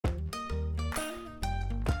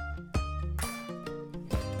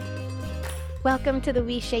Welcome to the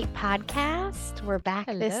We Shape podcast. We're back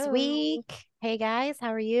this Hello. week. Hey guys, how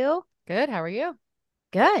are you? Good. How are you?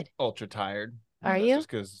 Good. Ultra tired. Are That's you? Just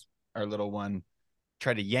because our little one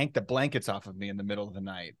tried to yank the blankets off of me in the middle of the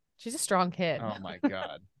night. She's a strong kid. Oh my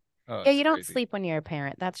God. Oh, Yeah, it's you don't crazy. sleep when you're a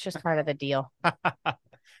parent. That's just part of the deal.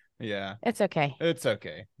 Yeah, It's okay. it's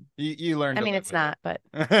okay. You learn. I to mean, live it's with not, but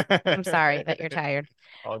it. I'm sorry that you're tired.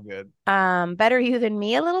 All good. Better you than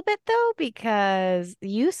me a little bit though, because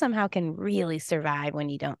you somehow can really survive when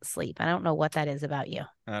you don't sleep. I don't know what that is about you.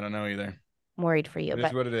 I don't know either. I'm worried for you, It is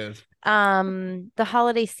but what it is. the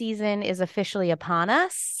holiday season is officially upon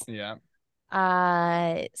us. Yeah.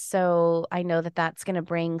 So I know that that's going to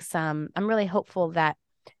bring some, I'm really hopeful that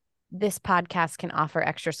this podcast can offer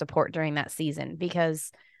extra support during that season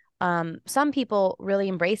because some people really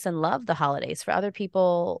embrace and love the holidays. For other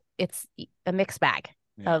people, it's a mixed bag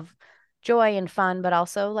Yeah. of joy and fun, but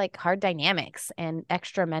also like hard dynamics and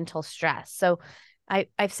extra mental stress. So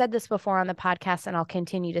I've said this before on the podcast, and I'll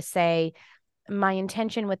continue to say my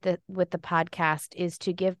intention with the podcast is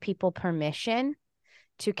to give people permission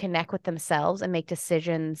to connect with themselves and make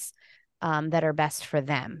decisions that are best for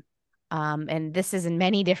them. And this is in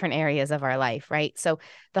many different areas of our life, right? So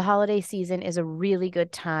the holiday season is a really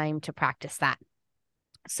good time to practice that.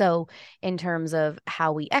 So in terms of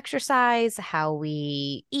how we exercise, how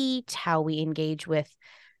we eat, how we engage with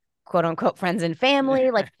quote unquote friends and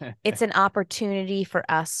family, like it's an opportunity for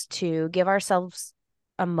us to give ourselves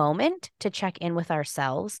a moment to check in with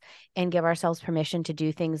ourselves and give ourselves permission to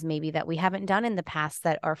do things maybe that we haven't done in the past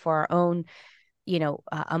that are for our own,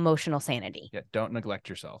 emotional sanity. Yeah. Don't neglect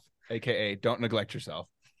yourself. AKA don't neglect yourself.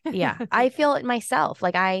 Yeah. I feel it myself.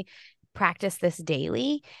 Like I practice this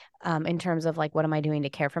daily in terms of like, what am I doing to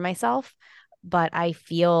care for myself? But I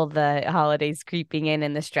feel the holidays creeping in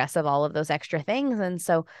and the stress of all of those extra things. And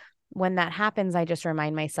so when that happens, I just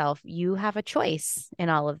remind myself, you have a choice in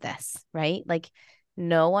all of this, right? Like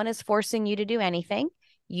no one is forcing you to do anything.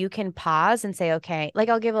 You can pause and say, okay, like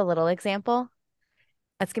I'll give a little example.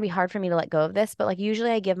 It's going to be hard for me to let go of this, but like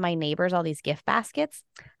usually I give my neighbors all these gift baskets.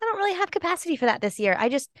 I don't really have capacity for that this year.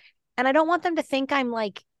 And I don't want them to think I'm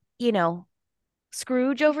like,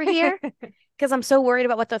 Scrooge over here because I'm so worried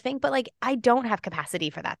about what they'll think. But like, I don't have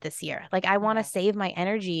capacity for that this year. Like, I want to save my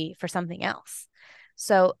energy for something else.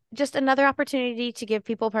 So just another opportunity to give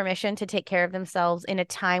people permission to take care of themselves in a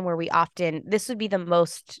time where this would be the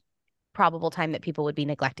most probable time that people would be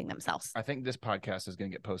neglecting themselves. I think this podcast is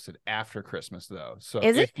going to get posted after Christmas, though. So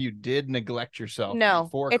Is it? if you did neglect yourself No,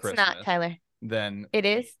 before it's Christmas, not, Tyler. then It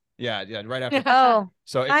is. yeah, right after. Oh,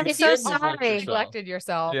 So if I'm you so did neglect sorry. yourself- Neglected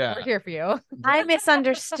yourself. Yeah. We're here for you. I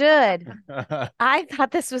misunderstood. I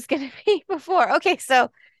thought this was going to be before. Okay, so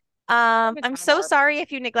I'm so sorry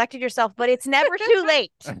if you neglected yourself, but it's never too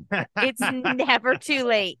late. It's never too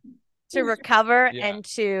late to recover Yeah. and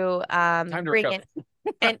to Time to bring recover.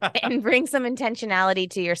 in and bring some intentionality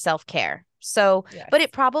to your self-care. So, Yes. but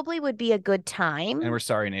it probably would be a good time. And we're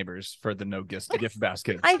sorry, neighbors, for the no gift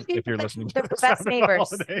baskets. I feel If you're like listening, to they're the this best on the neighbors.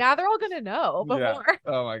 holiday. Now they're all going to know before. Yeah.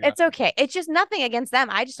 Oh my God. It's okay. It's just nothing against them.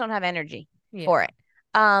 I just don't have energy Yeah. for it.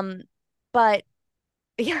 But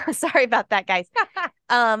yeah, sorry about that, guys.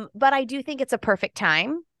 But I do think it's a perfect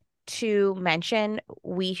time to mention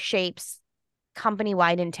We Shape's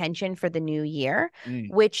company-wide intention for the new year,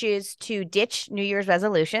 which is to ditch New Year's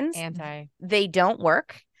resolutions. Anti. They don't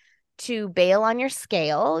work. To bail on your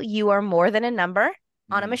scale. You are more than a number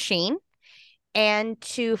on a machine. And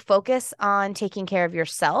to focus on taking care of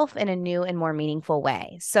yourself in a new and more meaningful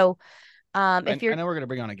way. So if you're I know we're gonna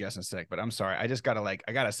bring on a guest in a sec, but I'm sorry. I just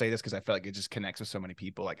gotta say this because I feel like it just connects with so many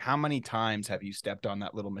people. Like, how many times have you stepped on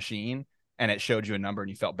that little machine and it showed you a number and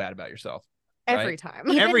you felt bad about yourself? Every Right? time.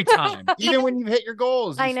 Every time, even when you've hit your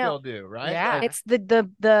goals, you I know. still do, right? Yeah. Like, it's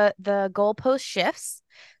the goalpost shifts.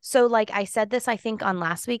 So like I said this, I think on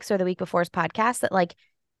last week's or the week before's podcast, that like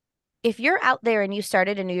if you're out there and you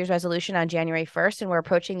started a New Year's resolution on January 1st and we're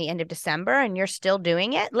approaching the end of December and you're still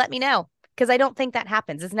doing it, let me know. Because I don't think that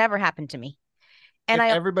happens. It's never happened to me. And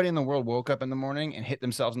if everybody in the world woke up in the morning and hit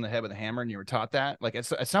themselves in the head with a hammer and you were taught that, like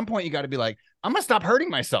at some point you got to be like, I'm gonna stop hurting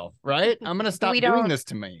myself, right? I'm gonna stop doing this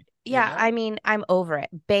to me. Yeah, You know? I mean, I'm over it.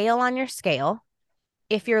 Bail on your scale.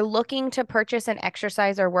 If you're looking to purchase an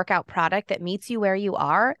exercise or workout product that meets you where you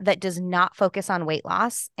are, that does not focus on weight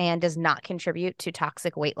loss and does not contribute to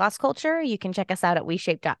toxic weight loss culture, you can check us out at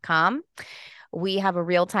WeShape.com. We have a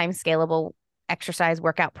real-time scalable exercise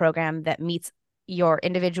workout program that meets your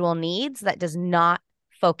individual needs, that does not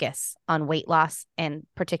focus on weight loss and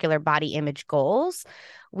particular body image goals.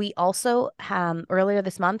 We also, earlier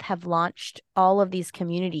this month, have launched all of these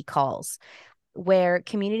community calls. where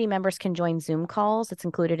community members can join Zoom calls. It's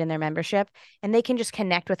included in their membership, and they can just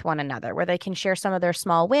connect with one another, where they can share some of their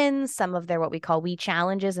small wins, some of their what we call we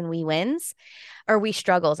challenges and we wins, or we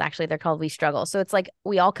struggles. Actually, they're called we struggles. So it's like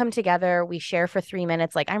we all come together, we share for 3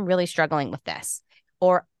 minutes, like, I'm really struggling with this,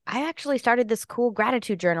 or I actually started this cool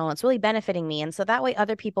gratitude journal. It's really benefiting me. And so that way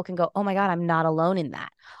other people can go, oh my God, I'm not alone in that.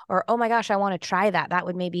 Or, oh my gosh, I want to try that. That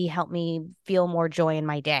would maybe help me feel more joy in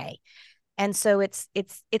my day. And so it's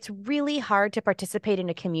really hard to participate in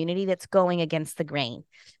a community that's going against the grain.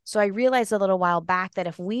 So I realized a little while back that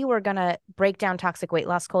if we were going to break down toxic weight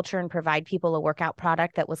loss culture and provide people a workout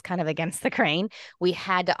product that was kind of against the grain, we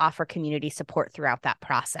had to offer community support throughout that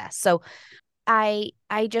process. So I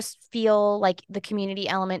just feel like the community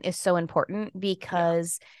element is so important,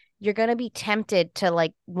 because you're going to be tempted to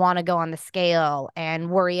like want to go on the scale and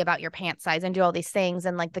worry about your pant size and do all these things.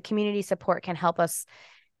 And like the community support can help us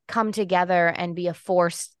come together and be a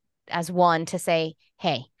force as one to say,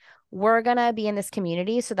 hey, we're going to be in this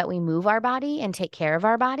community so that we move our body and take care of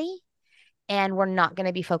our body. And we're not going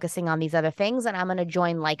to be focusing on these other things. And I'm going to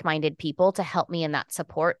join like-minded people to help me in that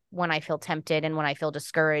support when I feel tempted and when I feel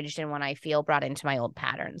discouraged and when I feel brought into my old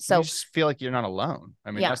patterns. So you just feel like you're not alone.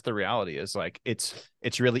 I mean, that's the reality, is like, it's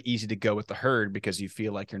really easy to go with the herd because you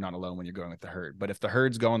feel like you're not alone when you're going with the herd. But if the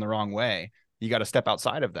herd's going the wrong way, you got to step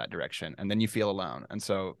outside of that direction, and then you feel alone. And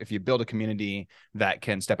so if you build a community that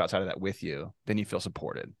can step outside of that with you, then you feel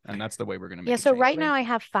supported. And that's the way we're going to make it. So right now I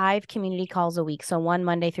have 5 community calls a week. So 1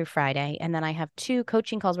 Monday through Friday. And then I have 2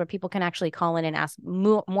 coaching calls where people can actually call in and ask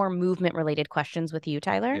more movement related questions with you,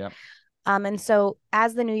 Tyler. Yep. And so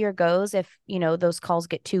as the new year goes, if, those calls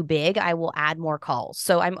get too big, I will add more calls.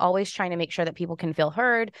 So I'm always trying to make sure that people can feel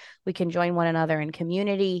heard. We can join one another in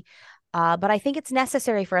community. But I think it's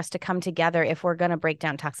necessary for us to come together if we're going to break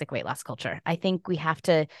down toxic weight loss culture. I think we have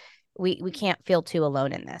to, we can't feel too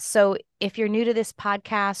alone in this. So if you're new to this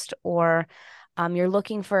podcast, or you're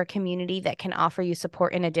looking for a community that can offer you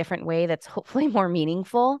support in a different way that's hopefully more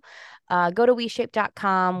meaningful, go to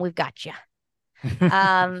WeShape.com. We've got you.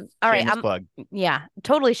 All right. Plug. Yeah,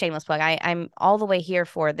 totally shameless plug. I'm all the way here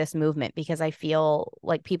for this movement because I feel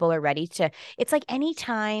like people are ready to, it's like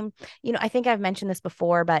anytime, I think I've mentioned this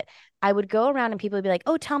before, but I would go around and people would be like,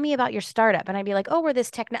 oh, tell me about your startup. And I'd be like, oh, we're this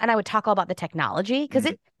and I would talk all about the technology, because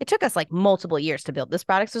it took us like multiple years to build this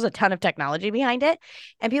product. So there's a ton of technology behind it.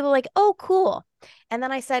 And people were like, oh, cool. And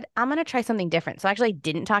then I said, I'm going to try something different. So I actually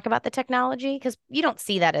didn't talk about the technology, because you don't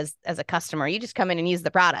see that as a customer. You just come in and use the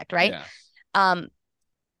product, right? Yeah.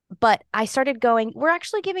 But I started going, we're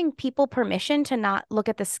actually giving people permission to not look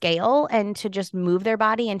at the scale and to just move their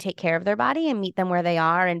body and take care of their body and meet them where they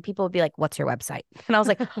are. And people would be like, what's your website? And I was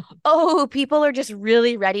like, oh, people are just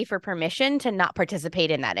really ready for permission to not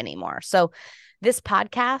participate in that anymore. So this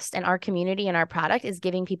podcast and our community and our product is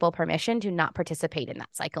giving people permission to not participate in that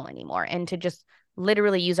cycle anymore, and to just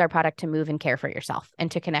literally use our product to move and care for yourself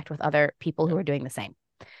and to connect with other people who are doing the same.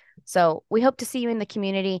 So we hope to see you in the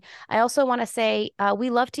community. I also want to say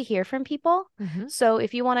we love to hear from people. Mm-hmm. So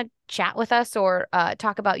if you want to chat with us or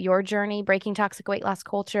talk about your journey breaking toxic weight loss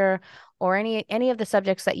culture, or any of the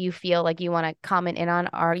subjects that you feel like you want to comment in on,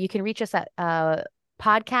 you can reach us at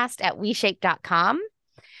podcast@WeShape.com.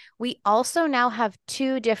 We also now have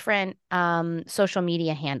 2 different social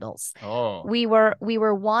media handles. Oh, we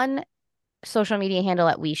were one social media handle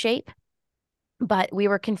at WeShape, but we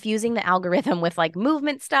were confusing the algorithm with like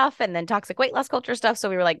movement stuff and then toxic weight loss culture stuff. So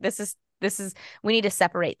we were like, this is, we need to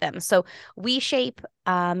separate them. So WeShape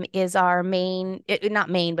is our main, not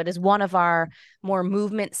main, but is one of our more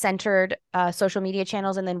movement centered social media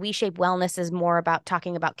channels. And then WeShape Wellness is more about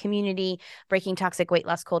talking about community, breaking toxic weight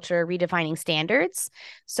loss culture, redefining standards.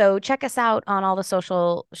 So check us out on all the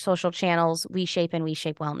social channels, WeShape and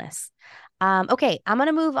WeShape Wellness. Okay, I'm going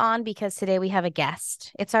to move on because today we have a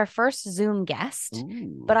guest. It's our first Zoom guest.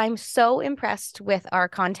 Ooh. But I'm so impressed with our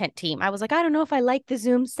content team. I was like, I don't know if I like the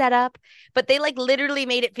Zoom setup, but they like literally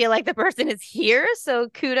made it feel like the person is here. So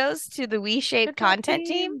kudos to the WeShape content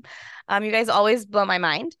team. You guys always blow my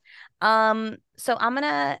mind. So I'm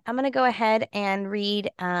gonna go ahead and read.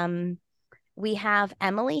 We have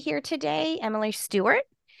Emily here today, Emily Stewart.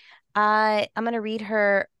 I'm going to read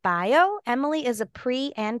her bio. Emily is a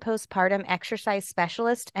pre- and postpartum exercise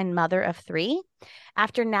specialist and mother of 3.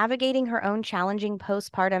 After navigating her own challenging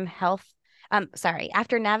postpartum health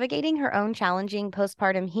After navigating her own challenging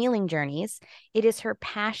postpartum healing journeys, it is her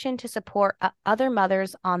passion to support other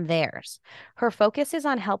mothers on theirs. Her focus is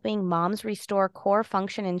on helping moms restore core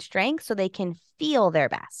function and strength so they can feel their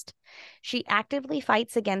best. She actively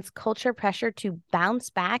fights against culture pressure to bounce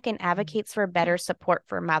back and advocates for better support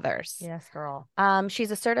for mothers. Yes, girl. She's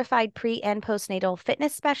a certified pre- and postnatal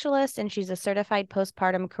fitness specialist, and she's a certified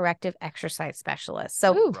postpartum corrective exercise specialist.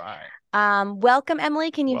 So, welcome, Emily.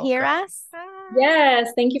 Can you hear us?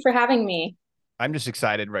 Yes. Thank you for having me. I'm just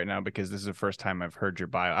excited right now because this is the first time I've heard your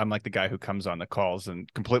bio. I'm like the guy who comes on the calls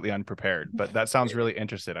and completely unprepared, but that sounds really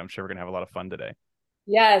interesting. I'm sure we're going to have a lot of fun today.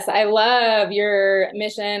 Yes, I love your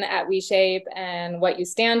mission at WeShape and what you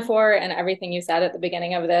stand for and everything you said at the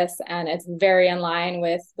beginning of this. And it's very in line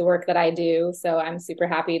with the work that I do. So I'm super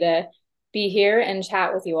happy to be here and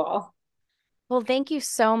chat with you all. Well, thank you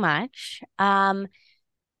so much.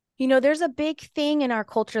 There's a big thing in our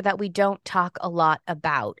culture that we don't talk a lot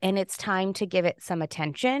about, and it's time to give it some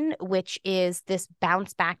attention, which is this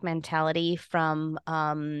bounce back mentality from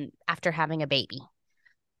after having a baby.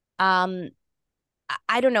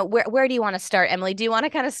 I don't know. Where do you want to start, Emily? Do you want to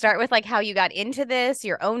kind of start with like how you got into this,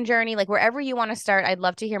 your own journey, like wherever you want to start? I'd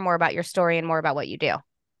love to hear more about your story and more about what you do.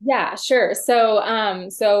 Yeah, sure. So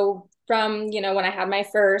from, when I had my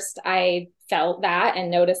first, I felt that and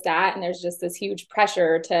noticed that. And there's just this huge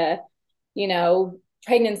pressure to,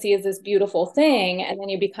 pregnancy is this beautiful thing. And then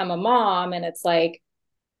you become a mom and it's like,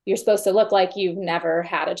 you're supposed to look like you've never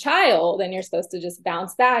had a child and you're supposed to just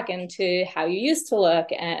bounce back into how you used to look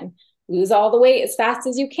and lose all the weight as fast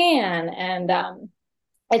as you can. And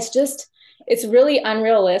it's really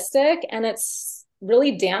unrealistic and it's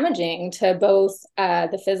really damaging to both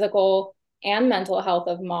the physical and mental health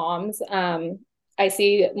of moms. I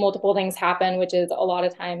see multiple things happen, which is a lot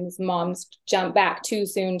of times moms jump back too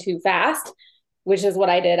soon, too fast, which is what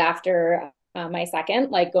I did after my second,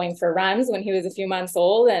 like going for runs when he was a few months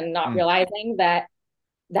old and not realizing that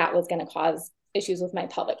was going to cause issues with my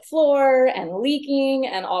pelvic floor and leaking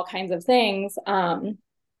and all kinds of things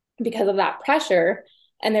because of that pressure.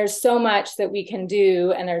 And there's so much that we can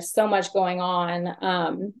do and there's so much going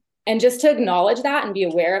on. And just to acknowledge that and be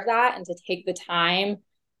aware of that and to take the time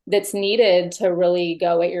that's needed to really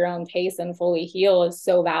go at your own pace and fully heal is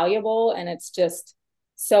so valuable. And it's just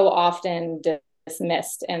so often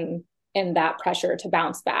dismissed in that pressure to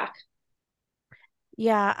bounce back.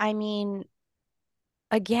 Yeah, I mean,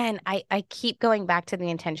 again, I keep going back to the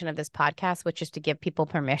intention of this podcast, which is to give people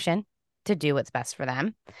permission to do what's best for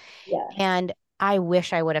them. Yeah. And I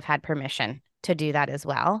wish I would have had permission to do that as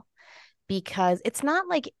well, because it's not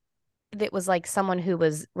like it was like someone who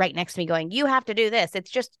was right next to me going, you have to do this.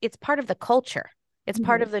 It's part of the culture. It's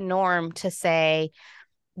part of the norm to say,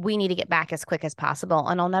 we need to get back as quick as possible.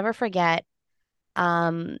 And I'll never forget,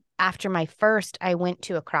 after my first, I went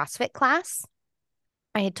to a CrossFit class.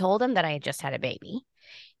 I had told him that I had just had a baby.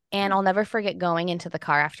 And I'll never forget going into the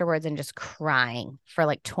car afterwards and just crying for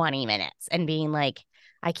like 20 minutes and being like,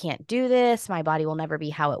 I can't do this. My body will never be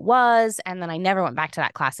how it was. And then I never went back to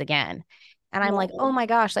that class again. And I'm like, oh my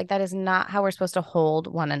gosh, like that is not how we're supposed to hold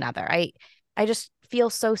one another. I just feel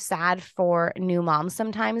so sad for new moms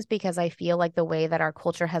sometimes because I feel like the way that our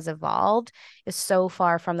culture has evolved is so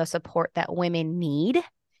far from the support that women need.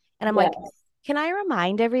 And I'm like, can I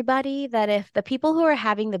remind everybody that if the people who are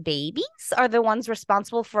having the babies are the ones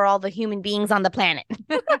responsible for all the human beings on the planet?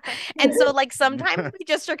 And so like sometimes we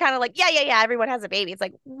just are kind of like, yeah, everyone has a baby. It's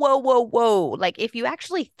like, whoa. Like if you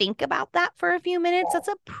actually think about that for a few minutes, that's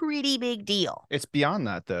a pretty big deal. It's beyond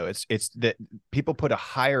that though. It's that people put a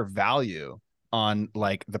higher value on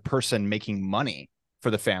like the person making money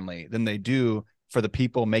for the family than they do for the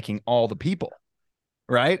people making all the people.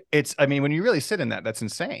 Right. I mean, when you really sit in that, that's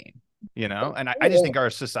insane. And I just think our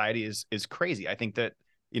society is crazy. I think that,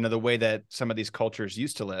 the way that some of these cultures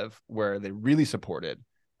used to live where they really supported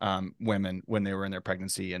women when they were in their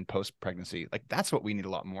pregnancy and post-pregnancy, like that's what we need a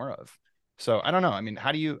lot more of. So I don't know. I mean,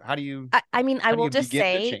 how do you, I will just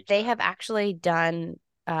say they have actually done,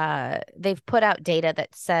 they've put out data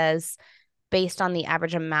that says based on the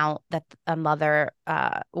average amount that a mother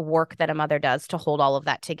work that a mother does to hold all of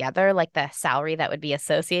that together, like the salary that would be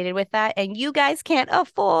associated with that. And you guys can't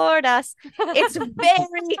afford us. It's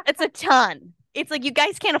it's a ton. It's like you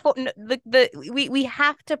guys can't afford we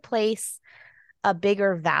have to place a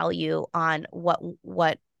bigger value on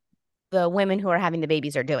what the women who are having the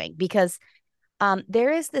babies are doing, because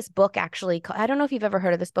there is this book actually, I don't know if you've ever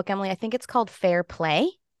heard of this book, Emily. I think it's called Fair Play.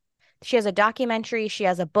 She has a documentary, she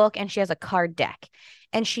has a book, and she has a card deck.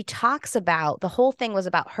 And she talks about, the whole thing was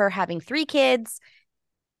about her having 3 kids,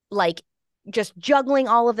 like just juggling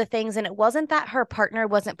all of the things. And it wasn't that her partner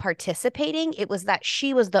wasn't participating. It was that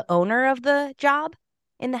she was the owner of the job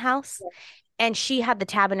in the house. And she had the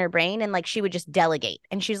tab in her brain, and like she would just delegate.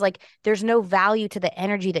 And she's like, there's no value to the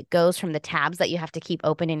energy that goes from the tabs that you have to keep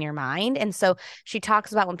open in your mind. And so she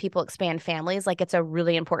talks about when people expand families, like it's a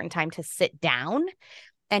really important time to sit down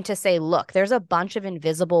and to say, look, there's a bunch of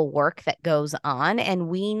invisible work that goes on, and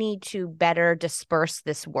we need to better disperse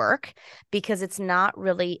this work because it's not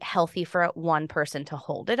really healthy for one person to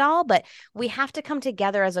hold it all. But we have to come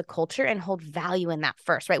together as a culture and hold value in that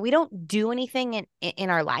first, right? We don't do anything in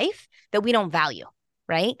our life that we don't value,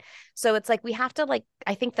 right? So it's like we have to, like,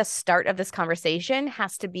 I think the start of this conversation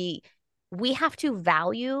has to be, we have to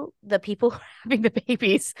value the people who are having the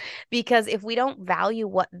babies, because if we don't value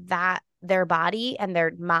what their body and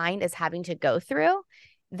their mind is having to go through,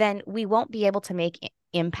 then we won't be able to make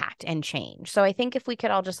impact and change. So I think if we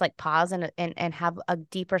could all just like pause and have a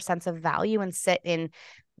deeper sense of value and sit in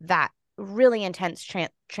that really intense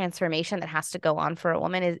transformation that has to go on for a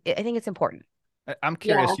woman, I think it's important. I'm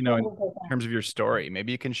curious, in terms of your story,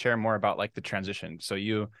 maybe you can share more about like the transition. So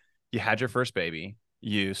you had your first baby,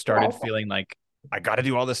 you started feeling like, I got to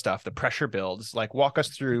do all this stuff. The pressure builds. Like, walk us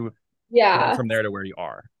through from there to where you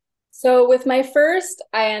are. So with my first,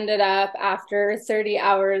 I ended up, after 30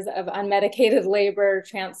 hours of unmedicated labor,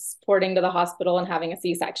 transporting to the hospital and having a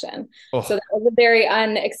C-section. Oh. So that was a very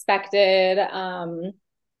unexpected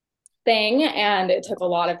thing. And it took a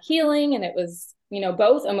lot of healing, and it was,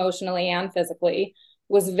 both emotionally and physically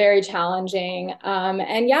was very challenging.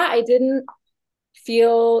 And yeah, I didn't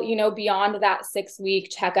feel, beyond that 6-week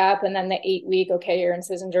checkup and then the 8-week, okay, your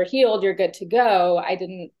incisions are healed, you're good to go. I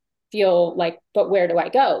didn't feel like, but where do I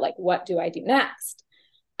go? Like, what do I do next?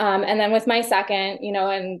 And then with my second,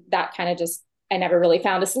 and that kind of just, I never really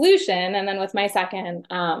found a solution. And then with my second,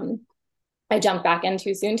 I jumped back in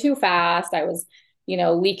too soon, too fast. I was,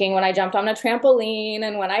 leaking when I jumped on a trampoline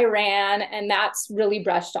and when I ran, and that's really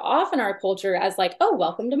brushed off in our culture as like, oh,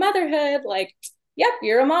 welcome to motherhood. Like, yep,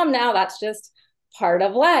 you're a mom now. That's just part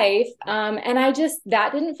of life. And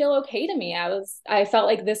that didn't feel okay to me. I felt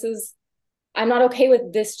like I'm not okay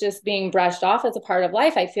with this just being brushed off as a part of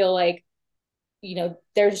life. I feel like,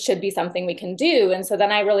 there should be something we can do. And so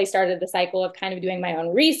then I really started the cycle of kind of doing my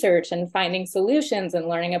own research and finding solutions and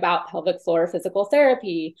learning about pelvic floor physical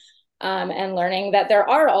therapy, and learning that there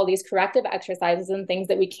are all these corrective exercises and things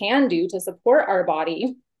that we can do to support our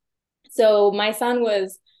body. So my son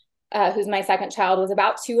who's my second child, was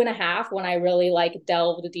about 2.5 when I really like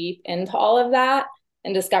delved deep into all of that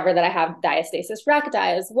and discovered that I have diastasis recti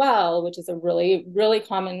as well, which is a really, really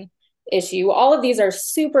common issue. All of these are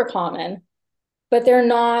super common, but they're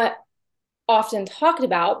not often talked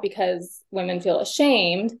about because women feel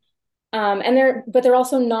ashamed. And they're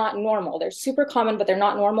also not normal. They're super common, but they're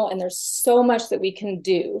not normal. And there's so much that we can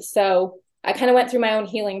do. So I kind of went through my own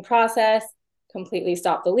healing process, completely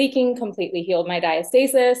stopped the leaking, completely healed my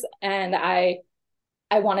diastasis. And I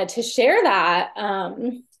wanted to share that.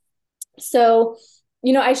 So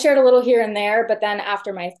I shared a little here and there, but then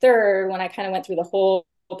after my third, when I kind of went through the whole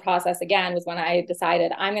process again, was when I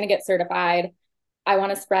decided I'm going to get certified. I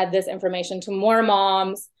want to spread this information to more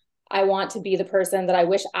moms. I want to be the person that I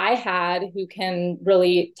wish I had, who can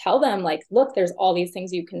really tell them, like, look, there's all these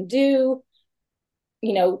things you can do.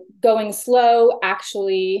 Going slow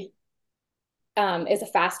actually is a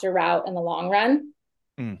faster route in the long run.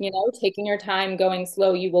 Taking your time, going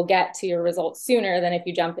slow, you will get to your results sooner than if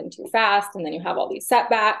you jump in too fast and then you have all these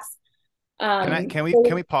setbacks. Can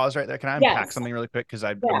we pause right there? Can I unpack something really quick? Because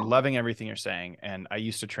I'm loving everything you're saying. And I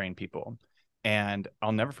used to train people, and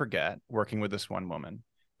I'll never forget working with this one woman,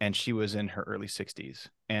 and she was in her early 60s,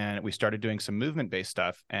 and we started doing some movement-based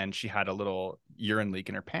stuff, and she had a little urine leak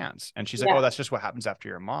in her pants. And she's like, oh, that's just what happens after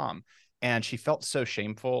you're a mom. And she felt so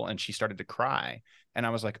shameful, and she started to cry. And I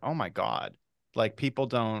was like, oh my God, like, people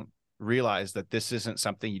don't realize that this isn't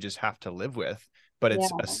something you just have to live with, but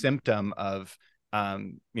it's a symptom of,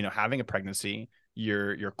 having a pregnancy,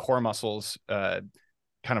 your core muscles,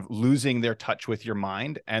 kind of losing their touch with your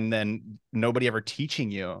mind, and then nobody ever teaching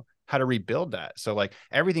you how to rebuild that. So like,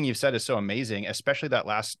 everything you've said is so amazing, especially that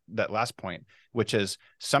last point, which is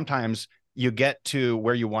sometimes you get to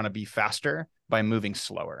where you want to be faster by moving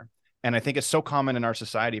slower. And I think it's so common in our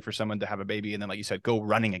society for someone to have a baby and then, like you said, go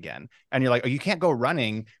running again. And you're like, oh, you can't go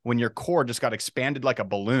running when your core just got expanded like a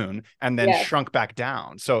balloon and then shrunk back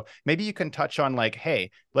down. So maybe you can touch on like, hey,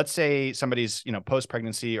 let's say somebody's,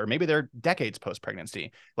 post-pregnancy, or maybe they're decades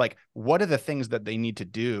post-pregnancy. Like, what are the things that they need to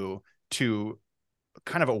do to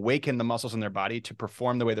kind of awaken the muscles in their body to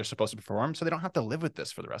perform the way they're supposed to perform, so they don't have to live with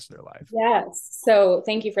this for the rest of their life? Yes. So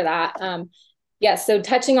thank you for that. Yes. So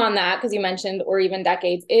touching on that, because you mentioned, or even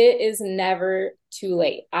decades, it is never too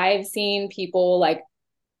late. I've seen people like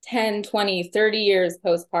 10, 20, 30 years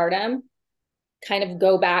postpartum kind of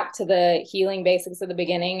go back to the healing basics of the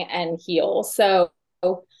beginning and heal. So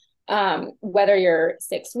whether you're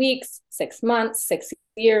 6 weeks, 6 months, 6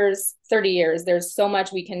 years, 30 years, there's so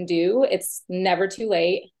much we can do. It's never too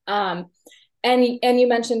late. And you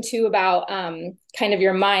mentioned too about kind of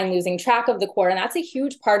your mind losing track of the core. And that's a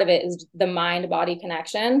huge part of it, is the mind body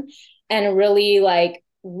connection and really like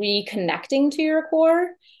reconnecting to your core.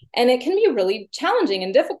 And it can be really challenging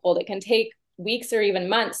and difficult. It can take weeks or even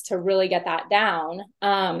months to really get that down.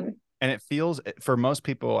 And it feels, for most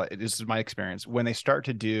people, this is my experience, when they start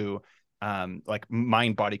to do like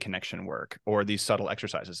mind body connection work or these subtle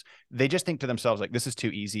exercises, they just think to themselves, like, this is too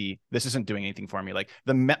easy. This isn't doing anything for me. Like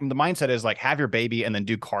the mindset is like, have your baby and then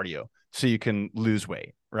do cardio so you can lose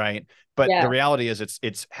weight. Right. But the reality is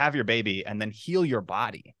it's have your baby and then heal your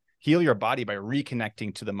body by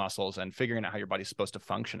reconnecting to the muscles and figuring out how your body's supposed to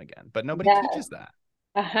function again. But nobody teaches that.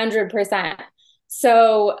 100%.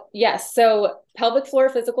 So yes, so pelvic floor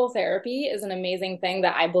physical therapy is an amazing thing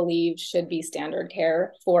that I believe should be standard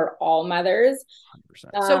care for all mothers.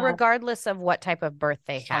 100%. So regardless of what type of birth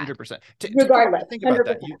they had. 100%. Regardless. Think about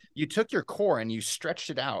that. You took your core and you stretched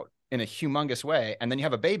it out in a humongous way, and then you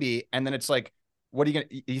have a baby, and then it's like, what are you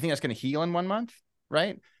think that's going to heal in 1 month?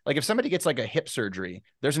 Right? Like if somebody gets like a hip surgery,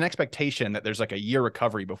 there's an expectation that there's like a year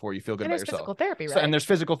recovery before you feel good about yourself. Physical therapy, right? So, and there's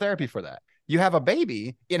physical therapy for that. You have a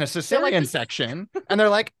baby in a cesarean section, and they're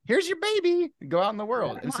like, here's your baby. Go out in the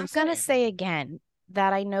world. Well, I'm going to say again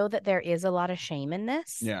that I know that there is a lot of shame in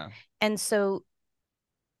this. Yeah. And so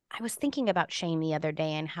I was thinking about shame the other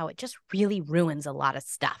day and how it just really ruins a lot of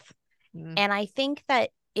stuff. And I think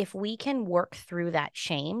that if we can work through that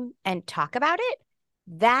shame and talk about it,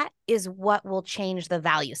 that is what will change the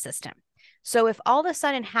value system. So if all of a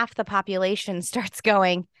sudden half the population starts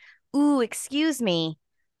going, ooh, excuse me,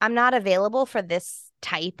 I'm not available for this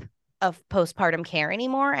type of postpartum care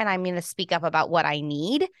anymore, and I'm going to speak up about what I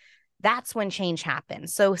need, that's when change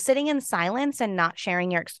happens. So sitting in silence and not sharing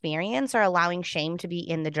your experience or allowing shame to be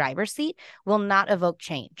in the driver's seat will not evoke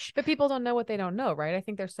change. But people don't know what they don't know, right? I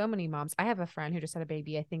think there's so many moms. I have a friend who just had a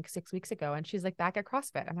baby, I think 6 weeks ago, and she's like back at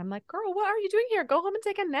CrossFit. And I'm like, girl, what are you doing here? Go home and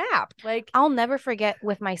take a nap. Like, I'll never forget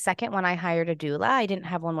with my second, when I hired a doula, I didn't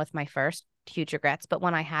have one with my first, huge regrets, but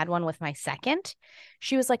when I had one with my second,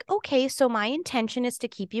 she was like, okay, so my intention is to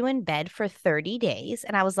keep you in bed for 30 days.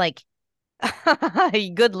 And I was like,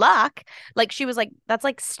 good luck. Like, she was like, that's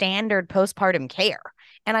like standard postpartum care.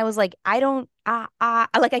 And I was like, I don't,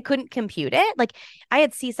 like, I couldn't compute it. Like, I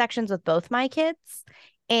had C-sections with both my kids.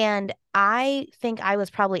 And I think I was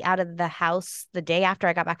probably out of the house the day after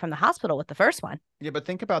I got back from the hospital with the first one. Yeah, but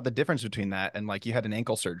think about the difference between that and like you had an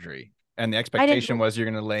ankle surgery and the expectation was you're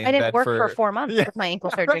going to lay in bed. I didn't work for 4 months with my ankle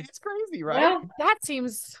surgery. It's crazy, right? yeah, that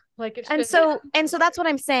seems like it should. And so that's what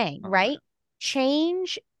I'm saying, right?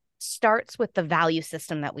 Change starts with the value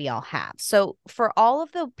system that we all have. So for all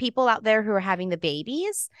of the people out there who are having the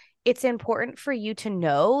babies, it's important for you to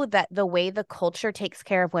know that the way the culture takes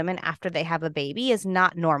care of women after they have a baby is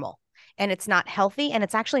not normal, and it's not healthy, and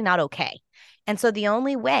it's actually not okay. And so the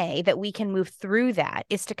only way that we can move through that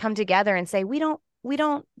is to come together and say, we don't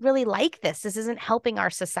really like this. This isn't helping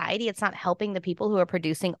our society. It's not helping the people who are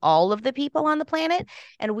producing all of the people on the planet.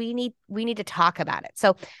 And we need to talk about it.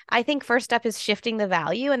 So I think first step is shifting the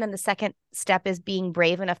value. And then the second step is being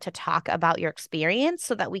brave enough to talk about your experience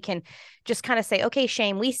so that we can just kind of say, okay,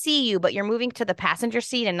 shame, we see you, but you're moving to the passenger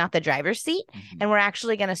seat and not the driver's seat. Mm-hmm. And we're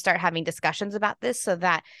actually going to start having discussions about this so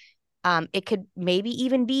that it could maybe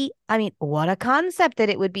even be, I mean, what a concept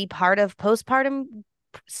that it would be part of postpartum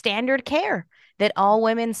standard care, that all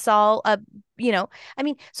women saw so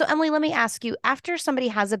Emily, let me ask you, after somebody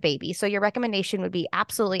has a baby, so your recommendation would be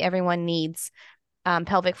absolutely everyone needs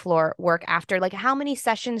pelvic floor work after, like, how many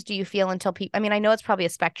sessions do you feel until people, I mean, I know it's probably a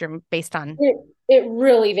spectrum based on. It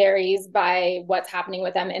really varies by what's happening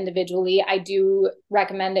with them individually. I do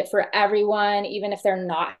recommend it for everyone, even if they're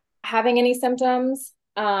not having any symptoms.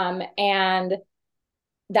 And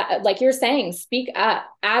that, like you're saying, speak up.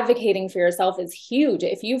 Advocating for yourself is huge.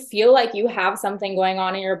 If you feel like you have something going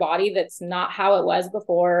on in your body that's not how it was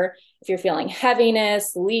before, if you're feeling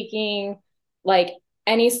heaviness, leaking, like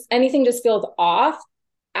anything just feels off,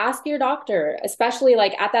 ask your doctor, especially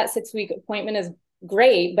like at that 6-week appointment is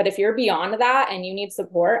great. But if you're beyond that and you need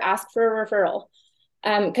support, ask for a referral.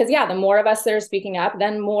 Because the more of us that are speaking up,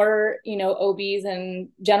 then more, OBs and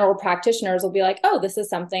general practitioners will be like, oh, this is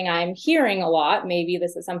something I'm hearing a lot. Maybe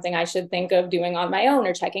this is something I should think of doing on my own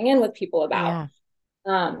or checking in with people about.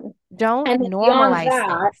 Don't normalize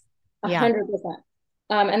that. 100%.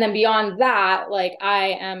 And then beyond that, like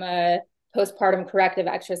I am a postpartum corrective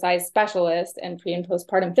exercise specialist and pre and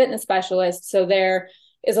postpartum fitness specialist. So there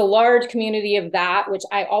is a large community of that, which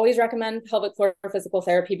I always recommend pelvic floor physical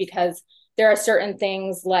therapy, because there are certain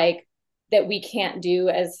things like that we can't do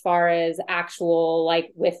as far as actual,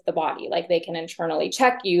 like with the body, like they can internally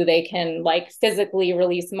check you, they can like physically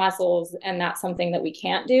release muscles, and that's something that we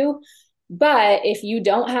can't do. But if you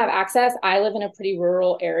don't have access, I live in a pretty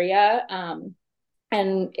rural area,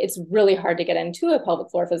 and it's really hard to get into a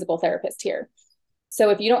pelvic floor physical therapist here.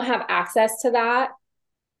 So if you don't have access to that,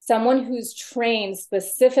 someone who's trained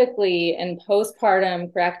specifically in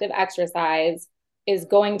postpartum corrective exercise is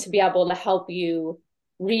going to be able to help you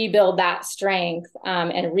rebuild that strength,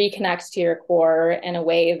 and reconnect to your core in a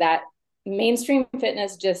way that mainstream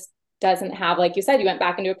fitness just doesn't have. Like you said, you went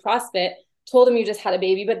back into a CrossFit, told them you just had a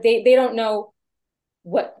baby, but they don't know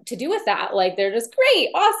what to do with that. Like they're just, great,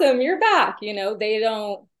 awesome, you're back. You know, they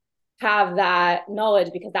don't have that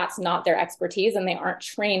knowledge because that's not their expertise and they aren't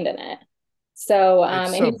trained in it. So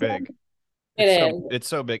it's so big. It's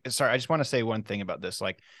so big. Sorry, I just want to say one thing about this.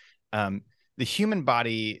 Like the human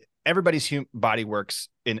body, everybody's body works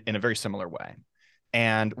in a very similar way.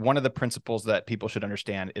 And one of the principles that people should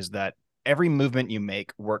understand is that every movement you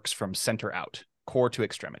make works from center out, core to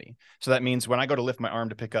extremity. So that means when I go to lift my arm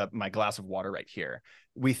to pick up my glass of water right here,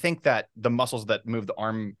 we think that the muscles that move the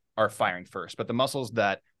arm are firing first, but the muscles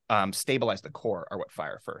that stabilize the core are what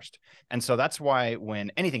fire first. And so that's why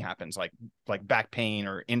when anything happens, like back pain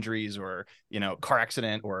or injuries or, you know, car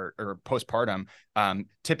accident or postpartum,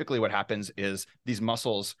 typically what happens is these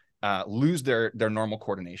muscles lose their normal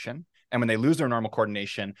coordination. And when they lose their normal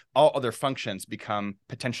coordination, all other functions become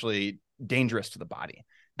potentially dangerous to the body.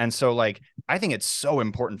 And so like, I think it's so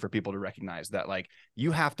important for people to recognize that like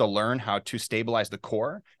you have to learn how to stabilize the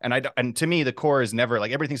core. And to me, the core is never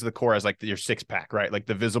like, everything's the core as like your six pack, right? Like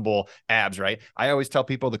the visible abs, right? I always tell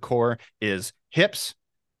people the core is hips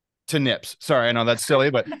to nips. Sorry, I know that's silly,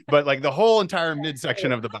 but like the whole entire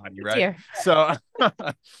midsection of the body, right? Here. So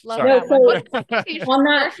sorry.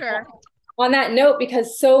 On that note,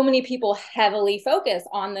 because so many people heavily focus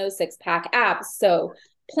on those six pack abs. So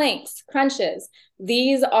planks, crunches,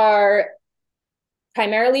 these are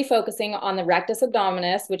primarily focusing on the rectus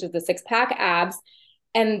abdominis, which is the six pack abs.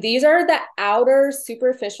 And these are the outer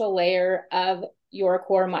superficial layer of your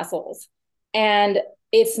core muscles. And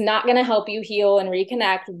it's not going to help you heal and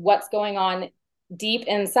reconnect what's going on deep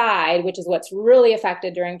inside, which is what's really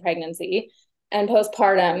affected during pregnancy and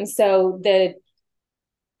postpartum. So the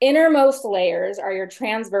innermost layers are your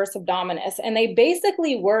transverse abdominis, and they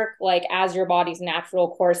basically work like as your body's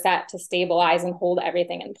natural corset to stabilize and hold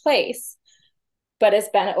everything in place, but it's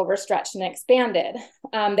been overstretched and expanded.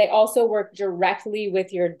 They also work directly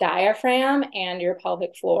with your diaphragm and your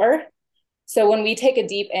pelvic floor. So when we take a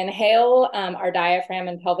deep inhale, our diaphragm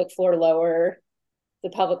and pelvic floor lower, the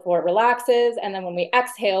pelvic floor relaxes, and then when we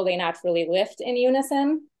exhale, they naturally lift in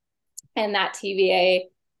unison, and that TVA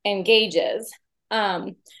engages.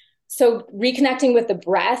 So reconnecting with the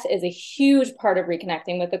breath is a huge part of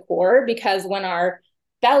reconnecting with the core, because when our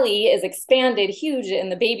belly is expanded huge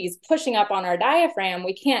and the baby's pushing up on our diaphragm,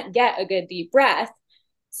 we can't get a good deep breath.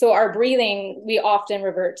 So our breathing, we often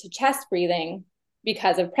revert to chest breathing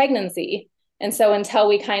because of pregnancy. And so until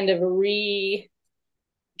we kind of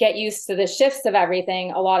get used to the shifts of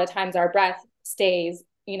everything, a lot of times our breath stays,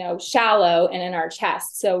 you know, shallow and in our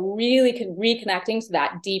chest. So really reconnecting to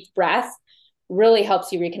that deep breath really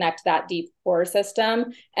helps you reconnect to that deep core system,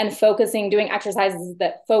 and doing exercises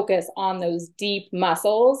that focus on those deep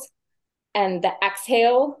muscles. And the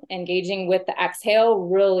exhale, engaging with the exhale,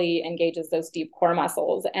 really engages those deep core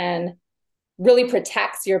muscles and really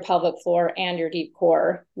protects your pelvic floor and your deep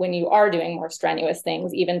core when you are doing more strenuous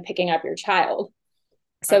things, even picking up your child.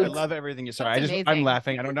 So I love everything you said. I'm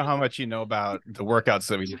laughing. I don't know how much you know about the workouts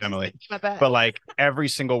that we do, Emily, but like every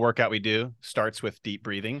single workout we do starts with deep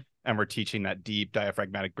breathing, and we're teaching that deep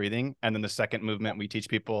diaphragmatic breathing. And then the second movement we teach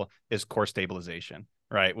people is core stabilization,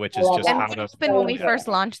 right? Which is just how to. When we first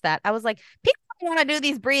launched that, I was like, people want to do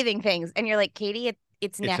these breathing things, and you're like, Katie,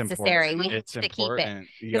 it's necessary. We have to keep it,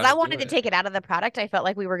 because I wanted to take it out of the product. I felt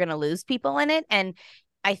like we were going to lose people in it, and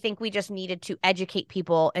I think we just needed to educate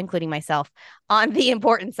people, including myself, on the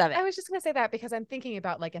importance of it. I was just going to say that because I'm thinking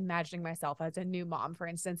about like imagining myself as a new mom, for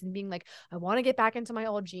instance, and being like, I want to get back into my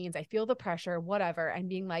old jeans. I feel the pressure, whatever. And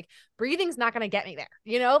being like, breathing's not going to get me there.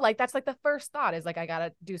 You know, like that's like the first thought is like, I got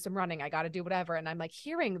to do some running. I got to do whatever. And I'm like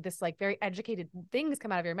hearing this like very educated things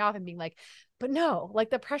come out of your mouth and being like, But no, like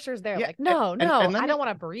the pressure's there. Yeah, Like, no, and I don't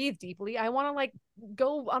want to breathe deeply. I want to like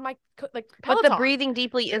go on my like Peloton. But the breathing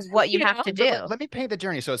deeply is what you have to do. Let me paint the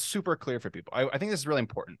journey so it's super clear for people. I think this is really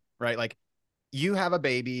important, right? Like you have a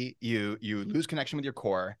baby, you lose connection with your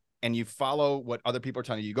core, and you follow what other people are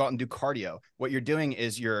telling you. You go out and do cardio. What you're doing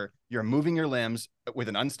is you're moving your limbs with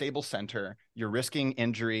an unstable center. You're risking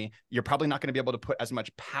injury. You're probably not going to be able to put as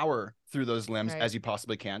much power through those limbs as you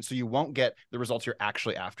possibly can. So you won't get the results you're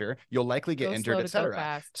actually after. You'll likely get injured,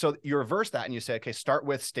 etc. So you reverse that and you say, okay, start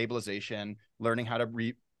with stabilization, learning how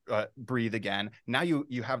to breathe again. Now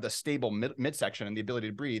you have the stable midsection and the ability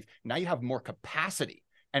to breathe. Now you have more capacity.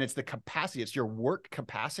 And it's the capacity, it's your work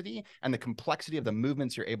capacity and the complexity of the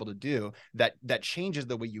movements you're able to do that changes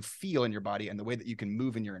the way you feel in your body and the way that you can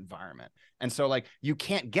move in your environment. And so like, you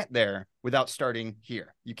can't get there without starting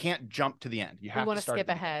here. You can't jump to the end. You have to skip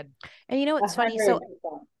ahead. And you know what's funny? So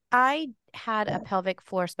I had a pelvic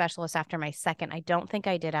floor specialist after my second. I don't think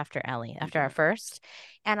I did after Ellie, after our first.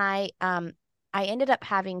 And I ended up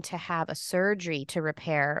having to have a surgery to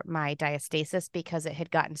repair my diastasis because it had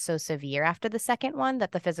gotten so severe after the second one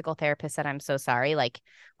that the physical therapist said, I'm so sorry. Like,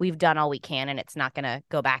 we've done all we can and it's not going to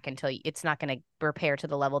go back it's not going to repair to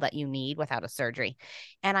the level that you need without a surgery.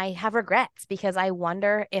 And I have regrets because I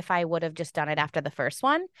wonder if I would have just done it after the first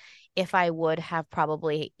one, if I would have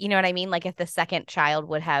probably, you know what I mean? Like if the second child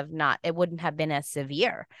it wouldn't have been as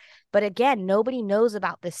severe. But again, nobody knows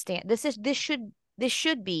about this. This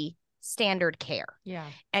should be standard care. Yeah.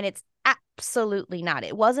 And it's absolutely not.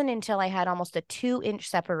 It wasn't until I had almost a 2-inch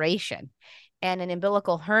separation and an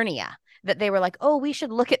umbilical hernia that they were like, oh, we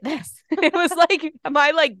should look at this. It was like my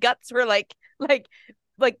like guts were like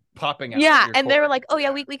popping out. Yeah. And they were like, oh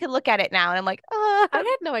yeah, we could look at it now. And I'm like, I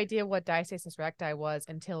had no idea what diastasis recti was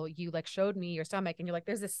until you like showed me your stomach and you're like,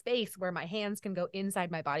 there's a space where my hands can go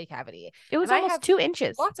inside my body cavity. It was almost 2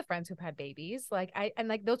 inches. Lots of friends who've had babies. Like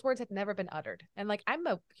those words had never been uttered. And like, I'm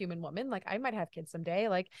a human woman. Like I might have kids someday.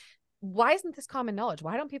 Like, why isn't this common knowledge?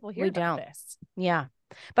 Why don't people hear about this? Yeah.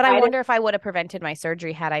 But I wonder if I would have prevented my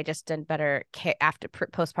surgery had I just done better care after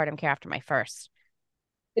postpartum care after my first.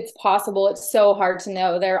 It's possible. It's so hard to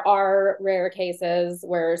know. There are rare cases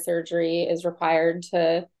where surgery is required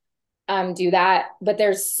to do that, but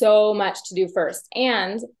there's so much to do first.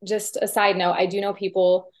 And just a side note, I do know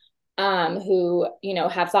people who,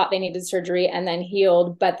 have thought they needed surgery and then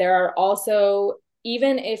healed, but there are also,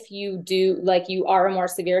 even if you do, like you are a more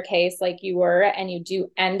severe case like you were, and you do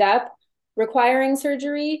end up requiring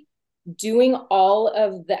surgery, doing all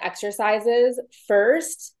of the exercises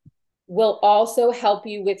first will also help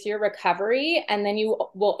you with your recovery. And then you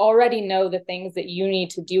will already know the things that you need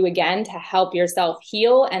to do again to help yourself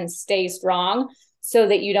heal and stay strong so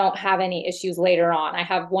that you don't have any issues later on. I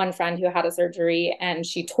have one friend who had a surgery and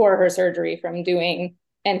she tore her surgery from doing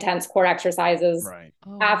intense core exercises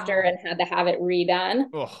after and had to have it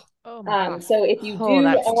redone. So if you do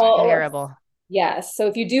that's terrible. Yes. So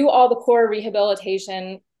if you do all the core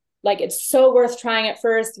rehabilitation, like it's so worth trying at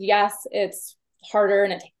first. Yes, it's harder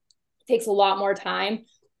and it takes a lot more time,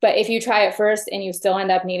 but if you try it first and you still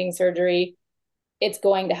end up needing surgery, it's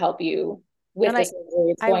going to help you with the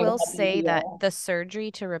surgery. I will say that the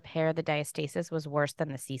surgery to repair the diastasis was worse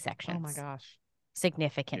than the C-sections. Oh my gosh.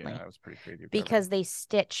 Significantly. Yeah, that was pretty crazy. Because they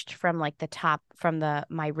stitched from like the top, from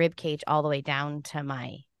my rib cage all the way down to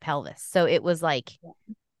my pelvis. So it was like,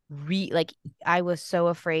 I was so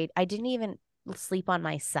afraid. I didn't even sleep on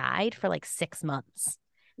my side for like 6 months.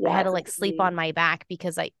 I had to like sleep on my back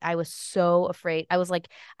because I was so afraid. I was like,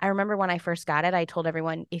 I remember when I first got it, I told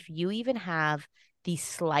everyone, if you even have the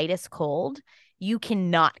slightest cold, you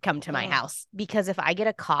cannot come to my house, because if I get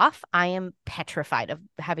a cough, I am petrified of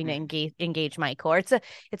having to engage my core.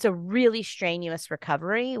 It's a really strenuous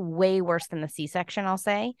recovery, way worse than the C-section, I'll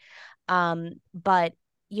say. But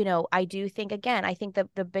I do think, again, I think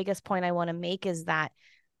the biggest point I want to make is that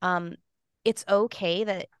it's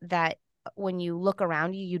okay that when you look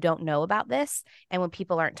around you, you don't know about this. And when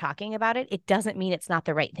people aren't talking about it, it doesn't mean it's not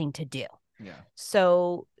the right thing to do. Yeah.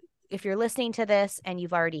 So if you're listening to this and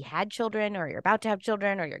you've already had children, or you're about to have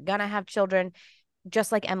children, or you're going to have children,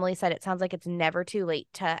 just like Emily said, it sounds like it's never too late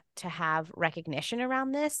to have recognition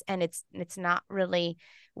around this. And it's not really,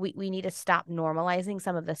 we need to stop normalizing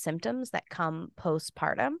some of the symptoms that come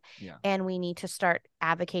postpartum. Yeah. And we need to start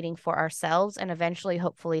advocating for ourselves, and eventually,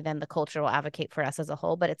 hopefully, then the culture will advocate for us as a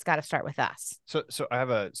whole, but it's got to start with us. So I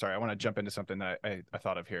want to jump into something that I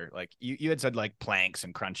thought of here. Like you had said, like planks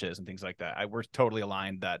and crunches and things like that. We're totally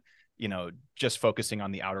aligned that, just focusing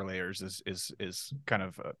on the outer layers is kind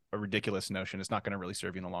of a ridiculous notion. It's not going to really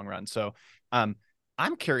serve you in the long run. So I'm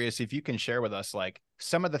curious if you can share with us like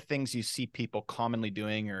some of the things you see people commonly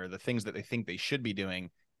doing, or the things that they think they should be doing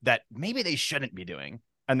that maybe they shouldn't be doing.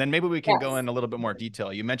 And then maybe we can go in a little bit more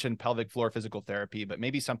detail. You mentioned pelvic floor physical therapy, but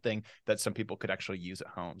maybe something that some people could actually use at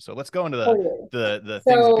home. So let's go into the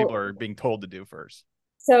things that people are being told to do first.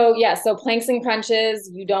 So planks and crunches,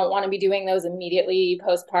 you don't want to be doing those immediately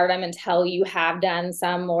postpartum until you have done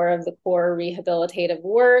some more of the core rehabilitative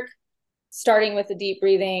work, starting with the deep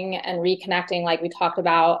breathing and reconnecting, like we talked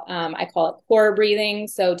about. I call it core breathing.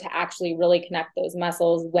 So to actually really connect those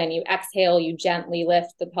muscles, when you exhale, you gently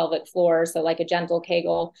lift the pelvic floor. So like a gentle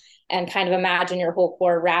Kegel, and kind of imagine your whole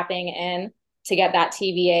core wrapping in to get that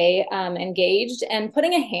TVA engaged. And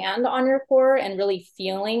putting a hand on your core and really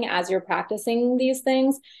feeling as you're practicing these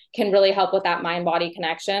things can really help with that mind-body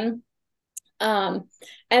connection. And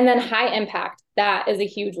then high impact, that is a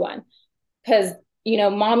huge one, because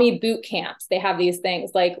mommy boot camps, they have these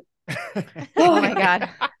things like, oh my God,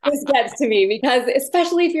 this gets to me, because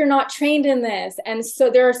especially if you're not trained in this. And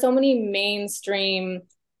so there are so many mainstream,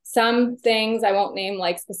 some things, I won't name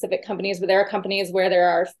like specific companies, but there are companies where there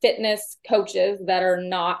are fitness coaches that are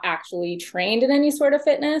not actually trained in any sort of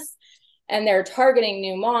fitness. And they're targeting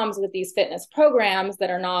new moms with these fitness programs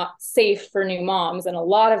that are not safe for new moms. And a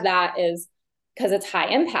lot of that is because it's high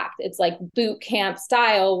impact. It's like boot camp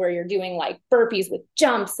style, where you're doing like burpees with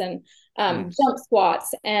jumps and jump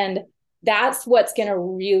squats. And that's what's going to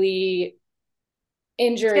really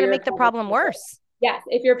injure. It's going to make the problem worse. Yes.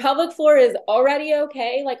 If your pelvic floor is already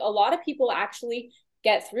okay, like a lot of people actually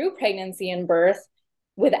get through pregnancy and birth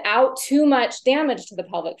without too much damage to the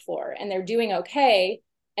pelvic floor, and they're doing okay.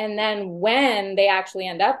 And then when they actually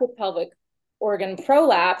end up with pelvic organ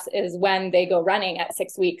prolapse is when they go running at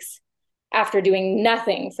 6 weeks after doing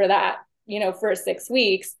nothing for that, for 6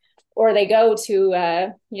 weeks, or they go to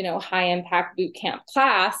a, high impact boot camp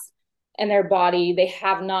class, and their body, they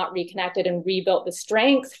have not reconnected and rebuilt the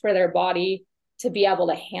strength for their body to be able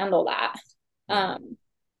to handle that.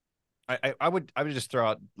 I would just throw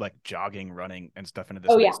out like jogging, running, and stuff into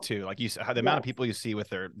this mix too. Like the amount of people you see with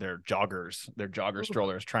their jogger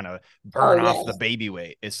strollers trying to burn off the baby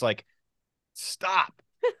weight. It's like, stop.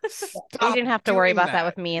 You didn't have to worry about that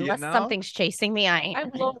with me, unless something's chasing me. I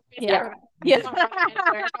will. Yeah.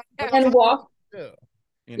 And walk.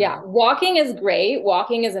 Walking is great.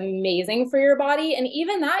 Walking is amazing for your body. And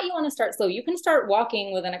even that, you want to start slow. You can start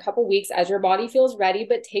walking within a couple weeks as your body feels ready,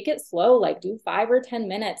 but take it slow, like do 5 or 10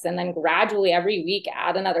 minutes, and then gradually every week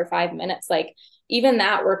add another 5 minutes. Like even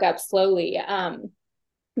that, work up slowly.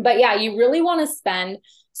 But yeah, you really want to spend.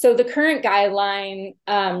 So the current guideline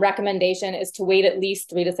recommendation is to wait at least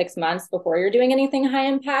 3 to 6 months before you're doing anything high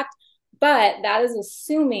impact. But that is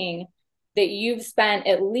assuming that you've spent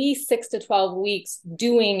at least 6 to 12 weeks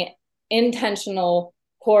doing intentional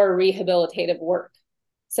core rehabilitative work.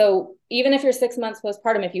 So even if you're 6 months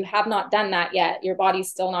postpartum, if you have not done that yet, your body's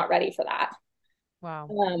still not ready for that. Wow.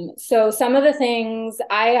 So some of the things,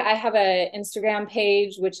 I have an Instagram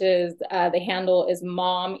page, which is the handle is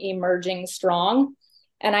Mom Emerging Strong.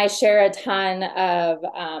 And I share a ton of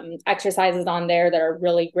exercises on there that are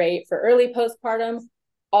really great for early postpartum,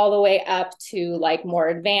 all the way up to like more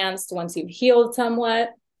advanced once you've healed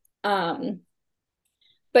somewhat. But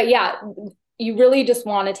yeah, you really just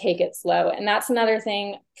want to take it slow. And that's another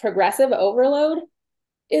thing. Progressive overload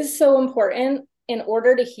is so important. In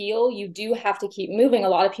order to heal, you do have to keep moving. A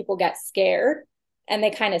lot of people get scared and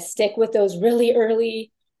they kind of stick with those really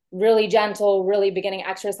early, really gentle, really beginning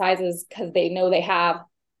exercises because they know they have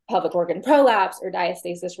pelvic organ prolapse or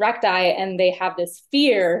diastasis recti, and they have this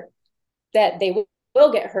fear that they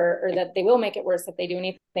will get hurt or that they will make it worse if they do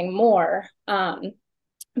anything more. But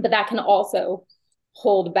that can also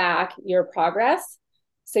hold back your progress.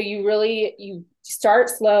 So you start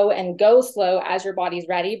slow and go slow as your body's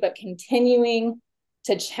ready, but continuing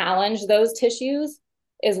to challenge those tissues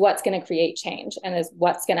is what's going to create change and is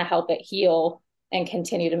what's going to help it heal and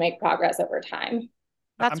continue to make progress over time.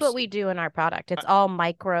 That's what we do in our product. It's all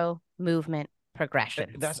micro movement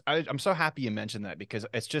progression. I'm so happy you mentioned that, because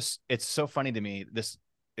it's so funny to me. This,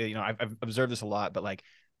 I've observed this a lot, but like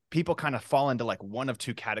people kind of fall into like one of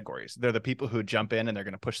two categories. They're the people who jump in and they're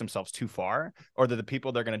going to push themselves too far, or they're the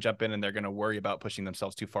people that are going to jump in and they're going to worry about pushing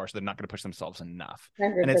themselves too far, so they're not going to push themselves enough.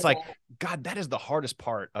 100%. And it's like, God, that is the hardest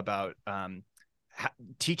part about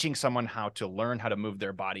teaching someone how to learn how to move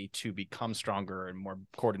their body to become stronger and more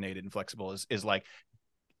coordinated and flexible is like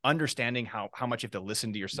understanding how much you have to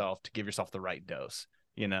listen to yourself to give yourself the right dose,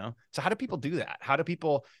 So how do people do that? How do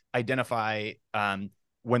people identify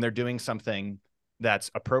when they're doing something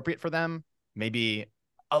that's appropriate for them, maybe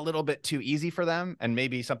a little bit too easy for them, and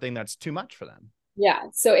maybe something that's too much for them? Yeah.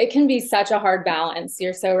 So it can be such a hard balance.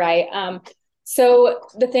 You're so right. So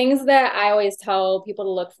the things that I always tell people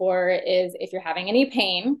to look for is if you're having any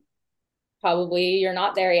pain, probably you're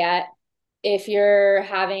not there yet. If you're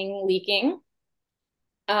having leaking,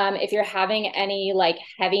 if you're having any like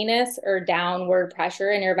heaviness or downward pressure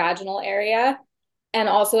in your vaginal area, and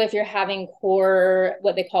also if you're having core,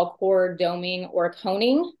 what they call core doming or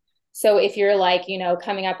coning. So if you're like, you know,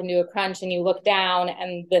 coming up into a crunch and you look down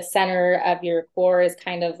and the center of your core is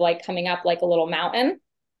kind of like coming up like a little mountain,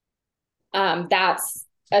 that's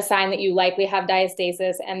a sign that you likely have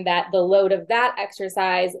diastasis and that the load of that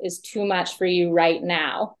exercise is too much for you right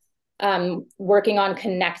now. Working on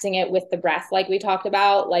connecting it with the breath, like we talked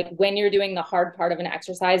about, like when you're doing the hard part of an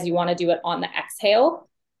exercise, you want to do it on the exhale.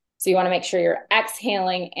 So you want to make sure you're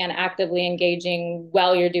exhaling and actively engaging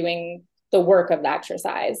while you're doing the work of the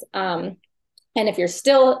exercise. And if you're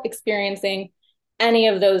still experiencing any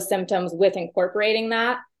of those symptoms with incorporating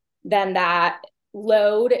that, then that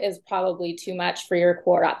load is probably too much for your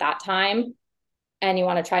core at that time. And you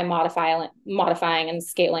want to try modifying and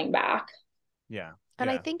scaling back. Yeah. And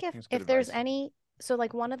I think if there's any, so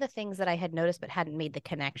like one of the things that I had noticed but hadn't made the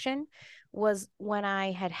connection was when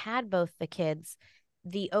I had both the kids,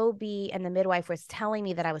 the OB and the midwife was telling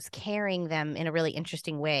me that I was carrying them in a really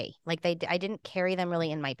interesting way. Like I didn't carry them really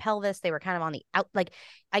in my pelvis. They were kind of on the out, like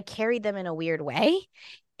I carried them in a weird way.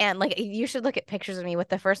 And like, you should look at pictures of me with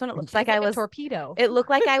the first one. It looks like I was a torpedo. It looked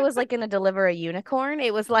like I was like going to deliver a unicorn.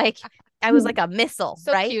 It was like, I was like a missile.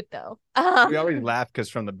 So right? cute though. We always laugh because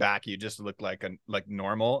from the back, you just look like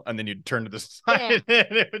normal. And then you'd turn to the side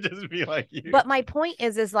and it would just be like you. But my point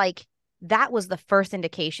is like, that was the first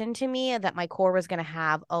indication to me that my core was going to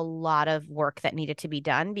have a lot of work that needed to be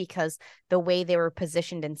done, because the way they were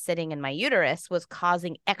positioned and sitting in my uterus was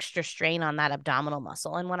causing extra strain on that abdominal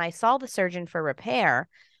muscle. And when I saw the surgeon for repair,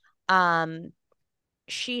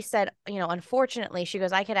 she said, you know, unfortunately, she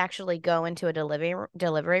goes, I could actually go into a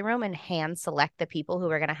delivery room and hand select the people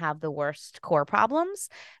who are going to have the worst core problems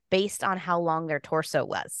based on how long their torso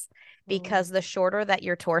was, because the shorter that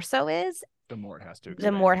your torso is, the more it has to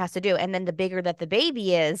expand. The more it has to do. And then the bigger that the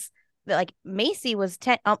baby is, like Macy was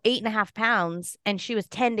 8.5 pounds and she was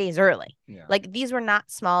 10 days early. Yeah. Like these were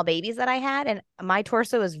not small babies that I had, and my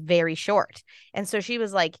torso is very short. And so she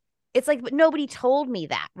was like, it's like, but nobody told me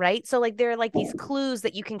that, right? So like there are like these clues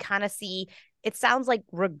that you can kind of see. It sounds like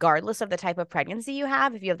regardless of the type of pregnancy you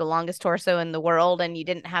have, if you have the longest torso in the world and you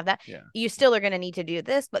didn't have that, you still are going to need to do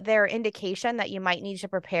this. But there are indication that you might need to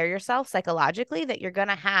prepare yourself psychologically that you're going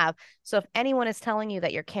to have. So if anyone is telling you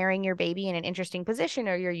that you're carrying your baby in an interesting position,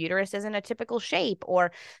 or your uterus isn't a typical shape,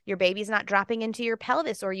 or your baby's not dropping into your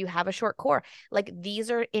pelvis, or you have a short core, like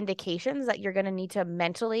these are indications that you're going to need to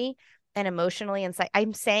mentally and emotionally and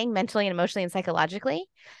I'm saying mentally and emotionally and psychologically,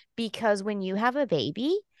 because when you have a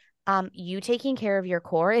baby, you taking care of your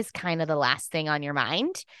core is kind of the last thing on your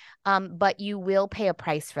mind, but you will pay a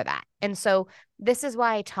price for that. And so this is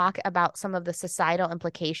why I talk about some of the societal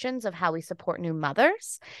implications of how we support new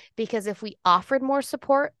mothers, because if we offered more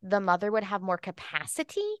support, the mother would have more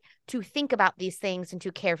capacity to think about these things and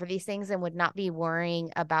to care for these things, and would not be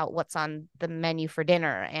worrying about what's on the menu for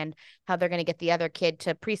dinner and how they're going to get the other kid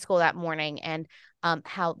to preschool that morning, and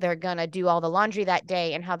how they're going to do all the laundry that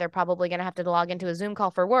day, and how they're probably going to have to log into a Zoom call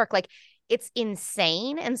for work. Like it's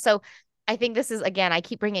insane. And so I think this is, again, I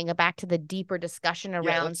keep bringing it back to the deeper discussion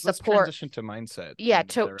around support. Let's transition to mindset. Yeah,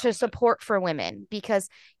 to support for women. Because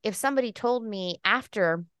if somebody told me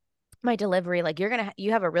after my delivery, like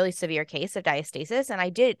you have a really severe case of diastasis, and I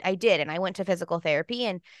did, and I went to physical therapy,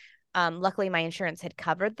 and luckily my insurance had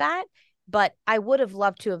covered that. But I would have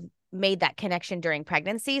loved to have made that connection during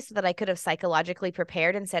pregnancy so that I could have psychologically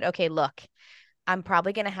prepared and said, okay, look, I'm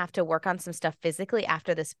probably going to have to work on some stuff physically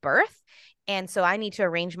after this birth. And so I need to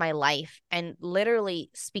arrange my life and literally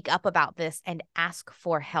speak up about this and ask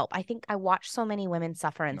for help. I think I watch so many women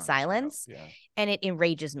suffer in silence, and it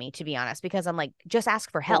enrages me, to be honest, because I'm like, just ask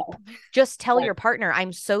for help. Just tell your partner,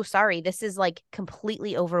 I'm so sorry. This is like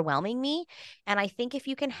completely overwhelming me. And I think if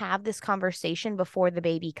you can have this conversation before the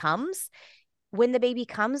baby comes, when the baby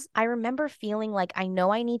comes, I remember feeling like, I know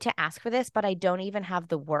I need to ask for this, but I don't even have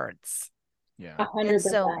the words. Yeah. 100%. And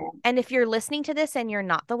so, and if you're listening to this and you're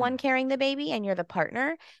not the one carrying the baby and you're the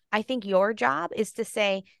partner, I think your job is to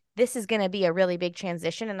say, this is going to be a really big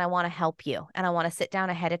transition, and I want to help you, and I want to sit down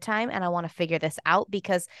ahead of time, and I want to figure this out,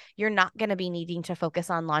 because you're not going to be needing to focus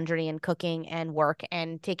on laundry and cooking and work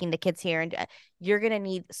and taking the kids here. And you're going to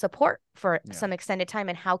need support for some extended time.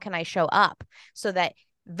 And how can I show up so that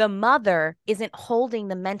the mother isn't holding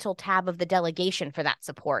the mental tab of the delegation for that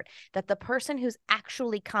support, that the person who's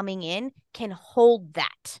actually coming in can hold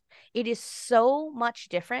that. It is so much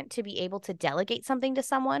different to be able to delegate something to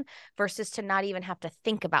someone versus to not even have to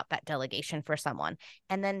think about that delegation for someone.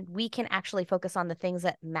 And then we can actually focus on the things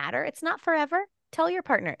that matter. It's not forever. Tell your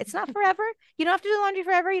partner, it's not forever. You don't have to do the laundry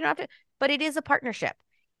forever. You don't have to, but it is a partnership.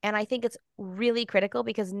 And I think it's really critical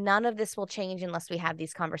because none of this will change unless we have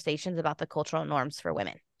these conversations about the cultural norms for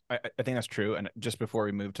women. I think that's true. And just before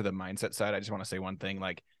we move to the mindset side, I just want to say one thing.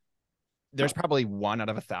 Like, there's probably 1 out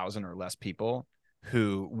of 1,000 or less people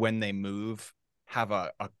who, when they move, have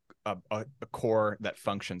a core that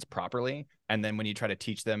functions properly. And then when you try to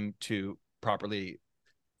teach them to properly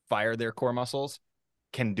fire their core muscles,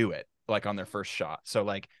 can do it like on their first shot. So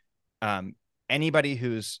like, anybody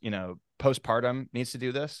who's, postpartum needs to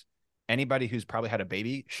do this. Anybody who's probably had a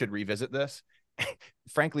baby should revisit this.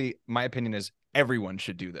 Frankly, my opinion is everyone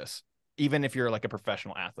should do this. Even if you're like a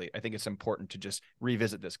professional athlete, I think it's important to just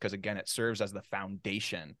revisit this because, again, it serves as the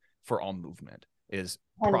foundation for all movement, is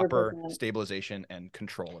proper 100%. Stabilization and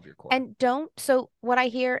control of your core. And so what I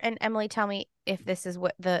hear, and Emily, tell me if this is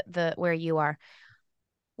what the where you are.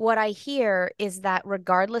 What I hear is that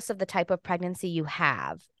regardless of the type of pregnancy you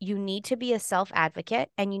have, you need to be a self-advocate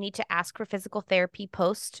and you need to ask for physical therapy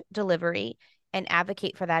post-delivery and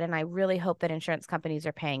advocate for that. And I really hope that insurance companies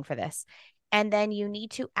are paying for this. And then you need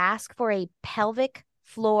to ask for a pelvic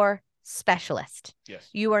floor specialist. Yes.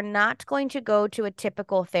 You are not going to go to a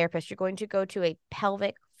typical therapist. You're going to go to a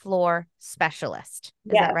pelvic floor specialist.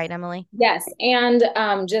 Is that right, Emily? Yes. And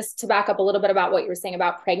just to back up a little bit about what you were saying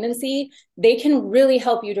about pregnancy, they can really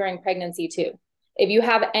help you during pregnancy too. If you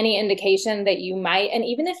have any indication that you might, and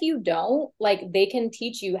even if you don't, like, they can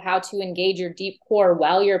teach you how to engage your deep core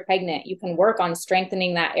while you're pregnant. You can work on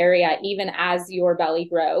strengthening that area even as your belly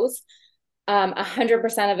grows.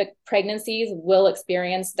 100% of pregnancies will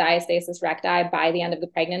experience diastasis recti by the end of the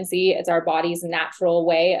pregnancy. It's our body's natural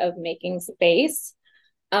way of making space.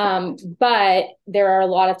 But there are a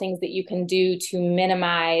lot of things that you can do to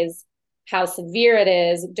minimize how severe it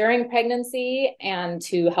is during pregnancy and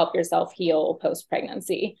to help yourself heal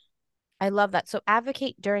post-pregnancy. I love that. So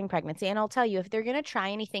advocate during pregnancy. And I'll tell you, if they're going to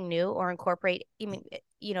try anything new or incorporate,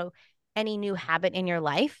 any new habit in your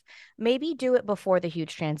life, maybe do it before the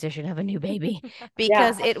huge transition of a new baby,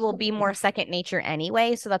 because it will be more second nature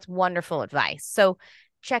anyway. So that's wonderful advice. So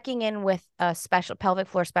checking in with a special pelvic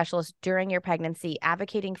floor specialist during your pregnancy,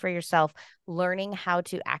 advocating for yourself, learning how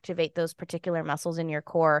to activate those particular muscles in your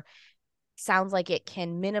core sounds like it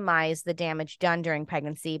can minimize the damage done during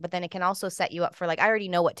pregnancy, but then it can also set you up for, like, I already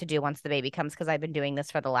know what to do once the baby comes because I've been doing this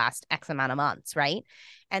for the last X amount of months, right?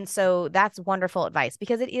 And so that's wonderful advice,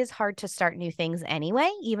 because it is hard to start new things anyway,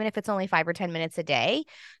 even if it's only 5 or 10 minutes a day,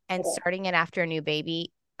 and starting it after a new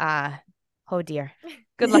baby, oh dear.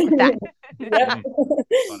 Good luck with that. A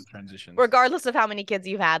lot of transitions. Regardless of how many kids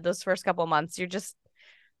you've had, those first couple months, you're just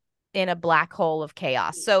in a black hole of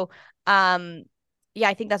chaos. So, yeah,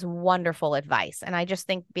 I think that's wonderful advice. And I just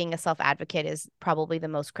think being a self-advocate is probably the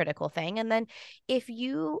most critical thing. And then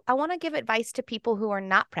I want to give advice to people who are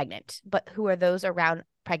not pregnant, but who are those around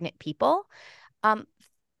pregnant people.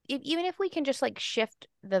 Even if we can just like shift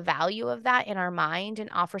the value of that in our mind and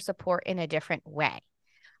offer support in a different way.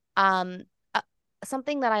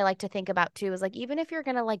 Something that I like to think about too is, like, even if you're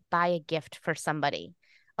going to like buy a gift for somebody,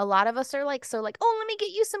 a lot of us are like, oh, let me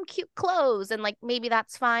get you some cute clothes. And like, maybe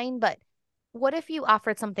that's fine. But what if you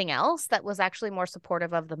offered something else that was actually more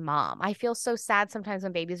supportive of the mom? I feel so sad sometimes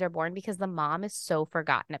when babies are born because the mom is so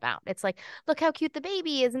forgotten about. It's like, look how cute the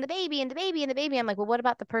baby is, and the baby and the baby and the baby. I'm like, well, what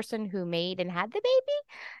about the person who made and had the baby?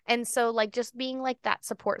 And so like just being like that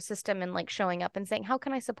support system and like showing up and saying, how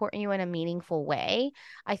can I support you in a meaningful way?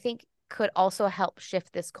 I think could also help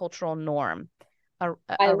shift this cultural norm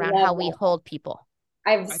around how we hold people.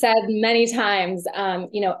 I've said many times,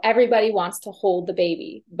 everybody wants to hold the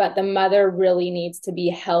baby, but the mother really needs to be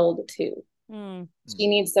held too. She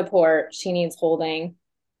needs support. She needs holding.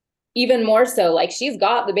 Even more so, like, she's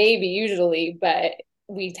got the baby usually, but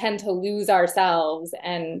we tend to lose ourselves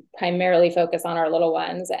and primarily focus on our little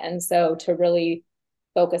ones. And so to really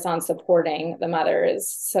focus on supporting the mother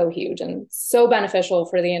is so huge and so beneficial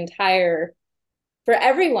for for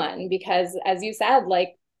everyone, because as you said,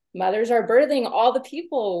 like, mothers are birthing all the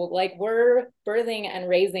people, like, we're birthing and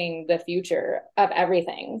raising the future of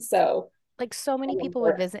everything. So like, so many people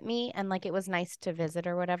would visit me and like, it was nice to visit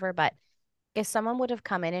or whatever, but if someone would have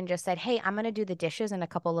come in and just said, hey, I'm going to do the dishes and a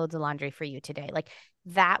couple loads of laundry for you today, like,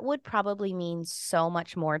 that would probably mean so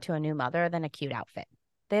much more to a new mother than a cute outfit.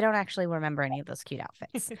 They don't actually remember any of those cute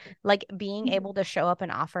outfits. Like, being able to show up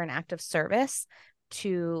and offer an act of service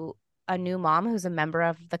to a new mom who's a member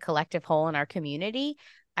of the collective whole in our community,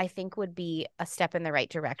 I think would be a step in the right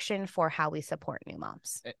direction for how we support new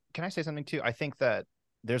moms. Can I say something too? I think that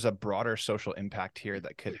there's a broader social impact here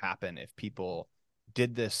that could happen if people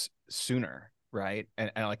did this sooner, right?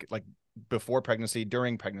 And like before pregnancy,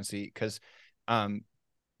 during pregnancy, because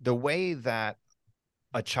the way that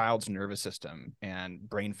a child's nervous system and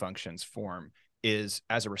brain functions form is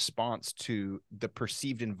as a response to the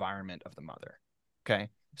perceived environment of the mother. Okay.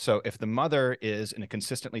 So if the mother is in a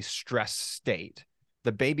consistently stressed state,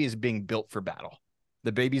 the baby is being built for battle.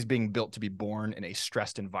 The baby is being built to be born in a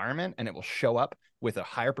stressed environment, and it will show up with a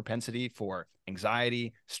higher propensity for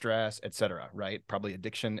anxiety, stress, etc. Right? Probably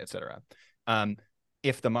addiction, etc.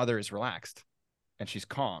 If the mother is relaxed and she's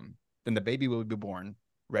calm, then the baby will be born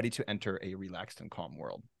ready to enter a relaxed and calm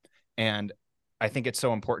world. And I think it's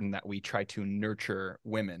so important that we try to nurture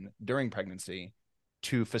women during pregnancy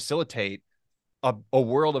to facilitate a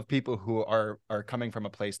world of people who are coming from a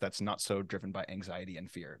place that's not so driven by anxiety and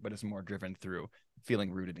fear, but is more driven through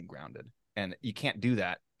feeling rooted and grounded. And you can't do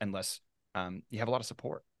that unless you have a lot of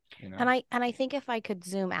support. You know? And I think if I could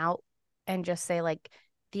zoom out and just say, like,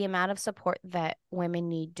 the amount of support that women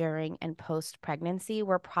need during and post pregnancy,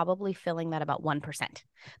 we're probably filling that about 1%.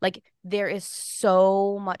 Like, there is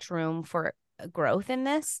so much room for growth in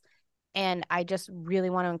this. And I just really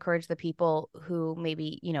want to encourage the people who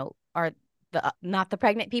maybe, you know, are not the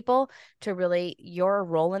pregnant people to really, your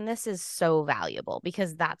role in this is so valuable,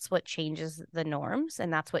 because that's what changes the norms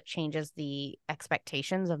and that's what changes the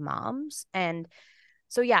expectations of moms. And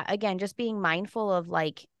so, yeah, again, just being mindful of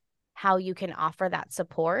like how you can offer that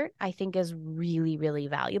support, I think is really, really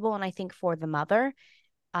valuable. And I think for the mother,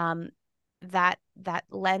 that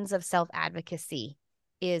lens of self-advocacy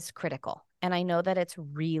is critical. And I know that it's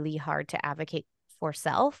really hard to advocate for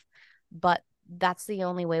self, but that's the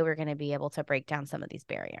only way we're going to be able to break down some of these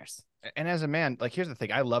barriers. And as a man, like, here's the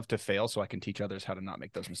thing. I love to fail so I can teach others how to not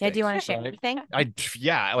make those mistakes. Yeah. Do you want to share anything?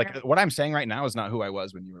 Like what I'm saying right now is not who I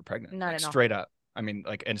was when you were pregnant. Not like, at all. Straight up. I mean,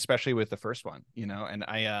 like, and especially with the first one, you know,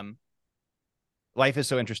 and life is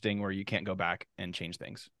so interesting where you can't go back and change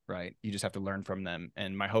things, right? You just have to learn from them.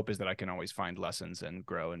 And my hope is that I can always find lessons and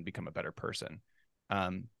grow and become a better person.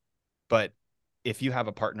 But if you have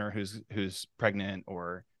a partner who's pregnant,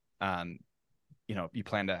 or, you know, you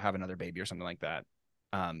plan to have another baby or something like that,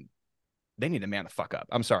 they need to man the fuck up.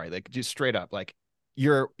 I'm sorry. Like, just straight up, like,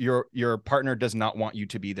 your partner does not want you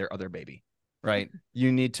to be their other baby, right?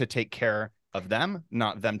 You need to take care of them,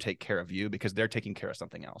 not them take care of you, because they're taking care of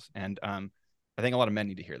something else. And, I think a lot of men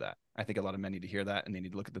need to hear that. I think a lot of men need to hear that, and they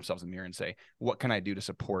need to look at themselves in the mirror and say, what can I do to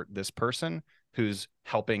support this person who's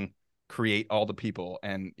helping create all the people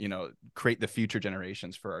and, you know, create the future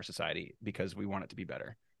generations for our society, because we want it to be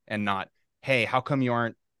better, and not, hey, how come you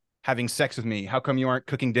aren't having sex with me? How come you aren't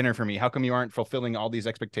cooking dinner for me? How come you aren't fulfilling all these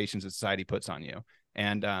expectations that society puts on you?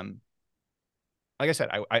 And like I said,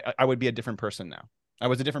 I would be a different person now. I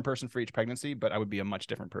was a different person for each pregnancy, but I would be a much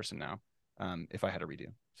different person now if I had a redo.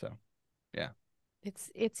 So, yeah.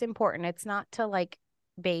 It's important. It's not to like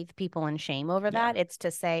bathe people in shame over that. It's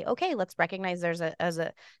to say, okay, let's recognize there's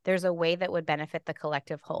a way that would benefit the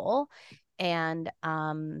collective whole. And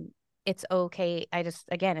it's okay.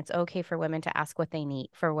 It's okay for women to ask what they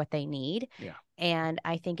need. Yeah. And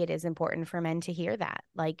I think it is important for men to hear that.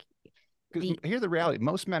 Like, here's the reality.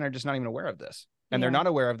 Most men are just not even aware of this. And they're not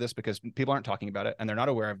aware of this because people aren't talking about it. And they're not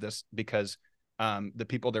aware of this because the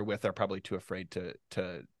people they're with are probably too afraid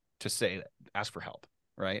to say, ask for help.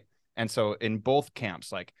 Right. And so in both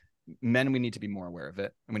camps, like, men, we need to be more aware of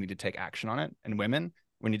it and we need to take action on it. And women,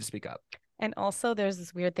 we need to speak up. And also there's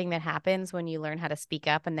this weird thing that happens when you learn how to speak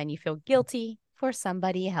up, and then you feel guilty for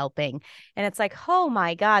somebody helping. And it's like, oh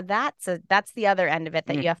my God, that's the other end of it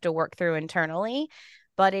that you have to work through internally.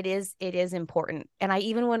 But it is important. And I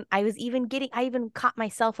even caught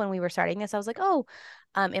myself when we were starting this. I was like,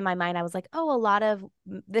 in my mind, I was like, a lot of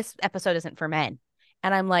this episode isn't for men.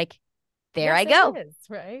 And I'm like, there I go. It is,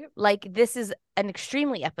 right? Like, this is an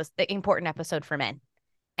extremely important episode for men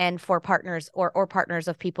and for partners or partners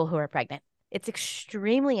of people who are pregnant. It's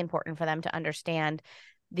extremely important for them to understand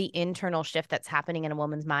the internal shift that's happening in a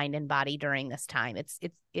woman's mind and body during this time.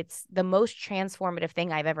 It's the most transformative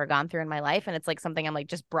thing I've ever gone through in my life. And it's like something I'm like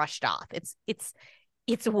just brushed off.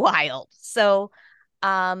 It's wild. So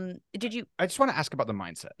I just want to ask about the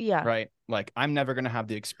mindset. Yeah. Right. Like, I'm never going to have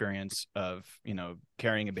the experience of, you know,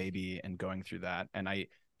 carrying a baby and going through that. And I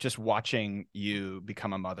just watching you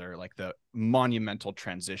become a mother, like the monumental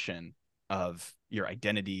transition of your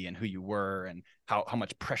identity and who you were and how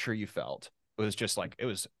much pressure you felt. It was just like, it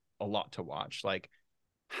was a lot to watch. Like,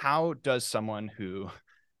 how does someone who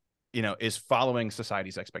is following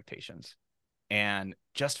society's expectations and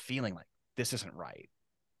just feeling like this isn't right.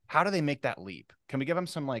 How do they make that leap? Can we give them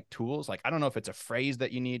some like tools? Like, I don't know if it's a phrase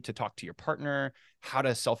that you need to talk to your partner, how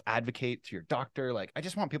to self-advocate to your doctor. Like, I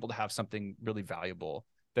just want people to have something really valuable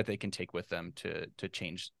that they can take with them to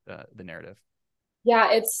change the narrative.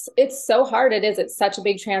 Yeah, it's so hard. It is. It's such a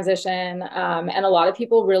big transition. And a lot of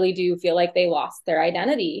people really do feel like they lost their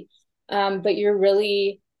identity. But you're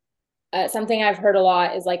really, something I've heard a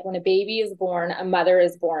lot is like when a baby is born, a mother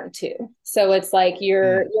is born too. So it's like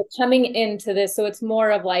you're coming into this. So it's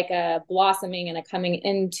more of like a blossoming and a coming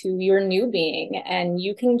into your new being, and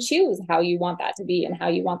you can choose how you want that to be and how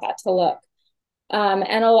you want that to look.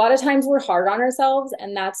 And a lot of times we're hard on ourselves,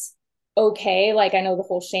 and that's okay. Like, I know the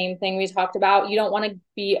whole shame thing we talked about. You don't want to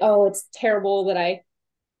be, oh, it's terrible that I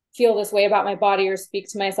feel this way about my body or speak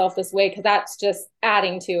to myself this way, because that's just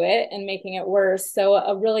adding to it and making it worse. So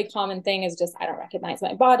a really common thing is just, I don't recognize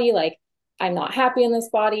my body. Like, I'm not happy in this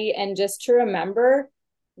body. And just to remember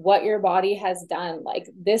what your body has done. Like,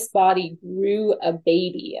 this body grew a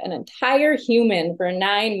baby, an entire human, for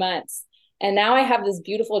 9 months. And now I have this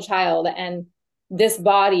beautiful child, and this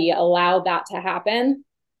body allowed that to happen.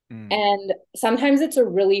 And sometimes it's a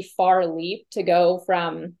really far leap to go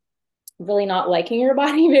from really not liking your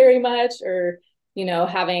body very much, or,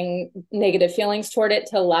 having negative feelings toward it,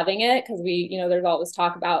 to loving it. Cause there's always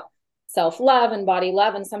talk about self-love and body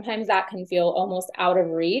love. And sometimes that can feel almost out of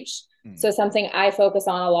reach. So something I focus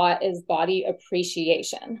on a lot is body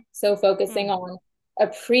appreciation. So focusing on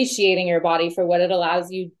appreciating your body for what it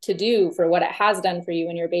allows you to do, for what it has done for you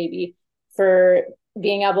and your baby, for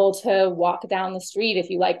being able to walk down the street if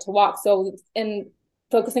you like to walk. So in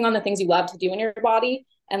focusing on the things you love to do in your body,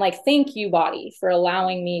 and like, thank you, body, for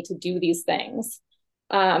allowing me to do these things.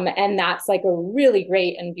 And that's like a really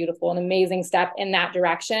great and beautiful and amazing step in that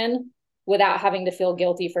direction, without having to feel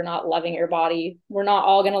guilty for not loving your body. We're not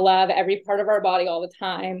all going to love every part of our body all the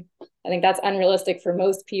time. I think that's unrealistic for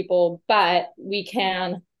most people, but we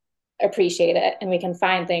can appreciate it, and we can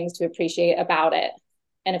find things to appreciate about it.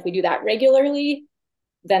 And if we do that regularly,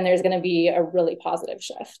 then there's going to be a really positive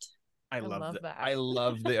shift. I love that. I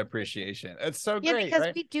love the appreciation. It's so Yeah, great. because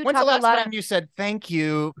right? we do When's talk the last a lot time of. you said thank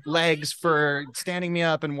you, legs, for standing me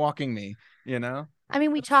up and walking me? I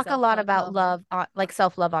mean, we talk a lot about love, like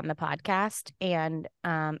self-love on the podcast, and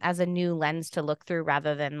as a new lens to look through,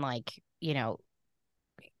 rather than like,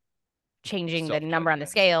 changing the number on the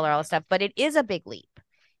scale or all that stuff. But it is a big leap.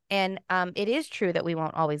 And it is true that we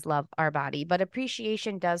won't always love our body, but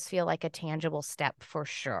appreciation does feel like a tangible step for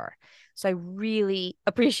sure. So I really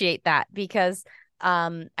appreciate that, because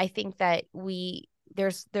I think that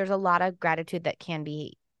there's a lot of gratitude that can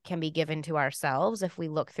be given to ourselves if we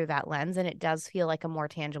look through that lens, and it does feel like a more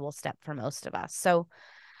tangible step for most of us. So,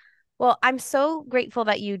 well, I'm so grateful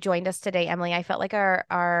that you joined us today, Emily. I felt like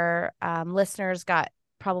our listeners got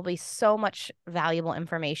probably so much valuable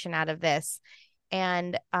information out of this.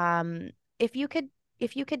 And if you could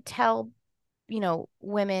tell,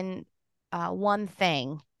 women one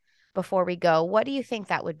thing before we go, what do you think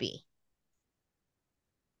that would be?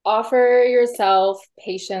 Offer yourself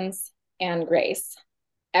patience and grace.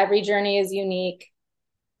 Every journey is unique.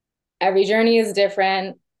 Every journey is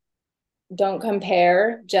different. Don't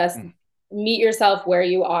compare. Just meet yourself where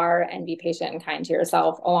you are and be patient and kind to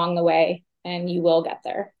yourself along the way, and you will get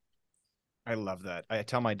there. I love that. I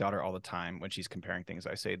tell my daughter all the time when she's comparing things,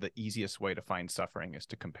 I say the easiest way to find suffering is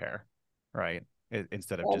to compare, right?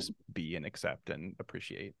 Instead of just be and accept and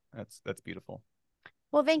appreciate. That's beautiful.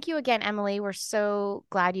 Well, thank you again, Emily. We're so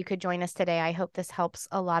glad you could join us today. I hope this helps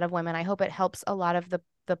a lot of women. I hope it helps a lot of the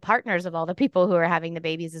partners of all the people who are having the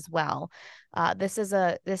babies as well. This is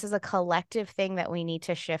a collective thing that we need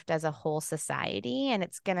to shift as a whole society, and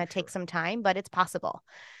it's going to take some time, but it's possible.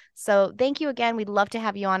 So thank you again. We'd love to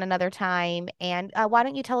have you on another time. And why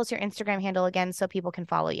don't you tell us your Instagram handle again so people can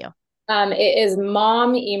follow you? It is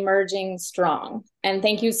Mom Emerging Strong. And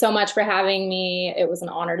thank you so much for having me. It was an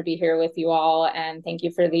honor to be here with you all. And thank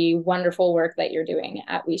you for the wonderful work that you're doing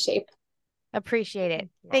at WeShape. Appreciate it.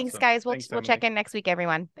 Awesome. Thanks, guys. We'll Thanks, check in next week,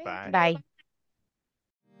 everyone. Bye. Bye.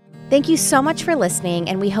 Thank you so much for listening,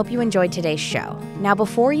 and we hope you enjoyed today's show. Now,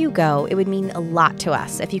 before you go, it would mean a lot to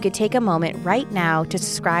us if you could take a moment right now to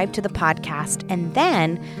subscribe to the podcast and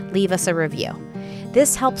then leave us a review.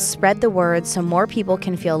 This helps spread the word so more people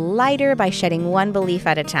can feel lighter by shedding one belief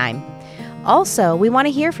at a time. Also, we want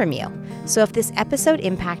to hear from you. So if this episode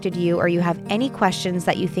impacted you, or you have any questions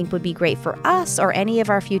that you think would be great for us or any of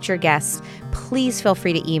our future guests, please feel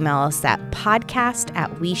free to email us at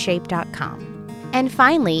podcast@weshape.com. And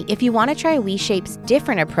finally, if you want to try WeShape's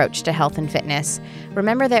different approach to health and fitness,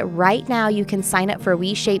 remember that right now you can sign up for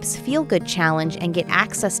WeShape's Feel Good Challenge and get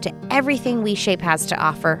access to everything WeShape has to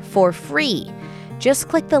offer for free. Just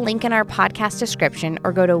click the link in our podcast description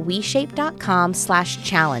or go to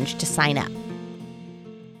WeShape.com/challenge to sign up.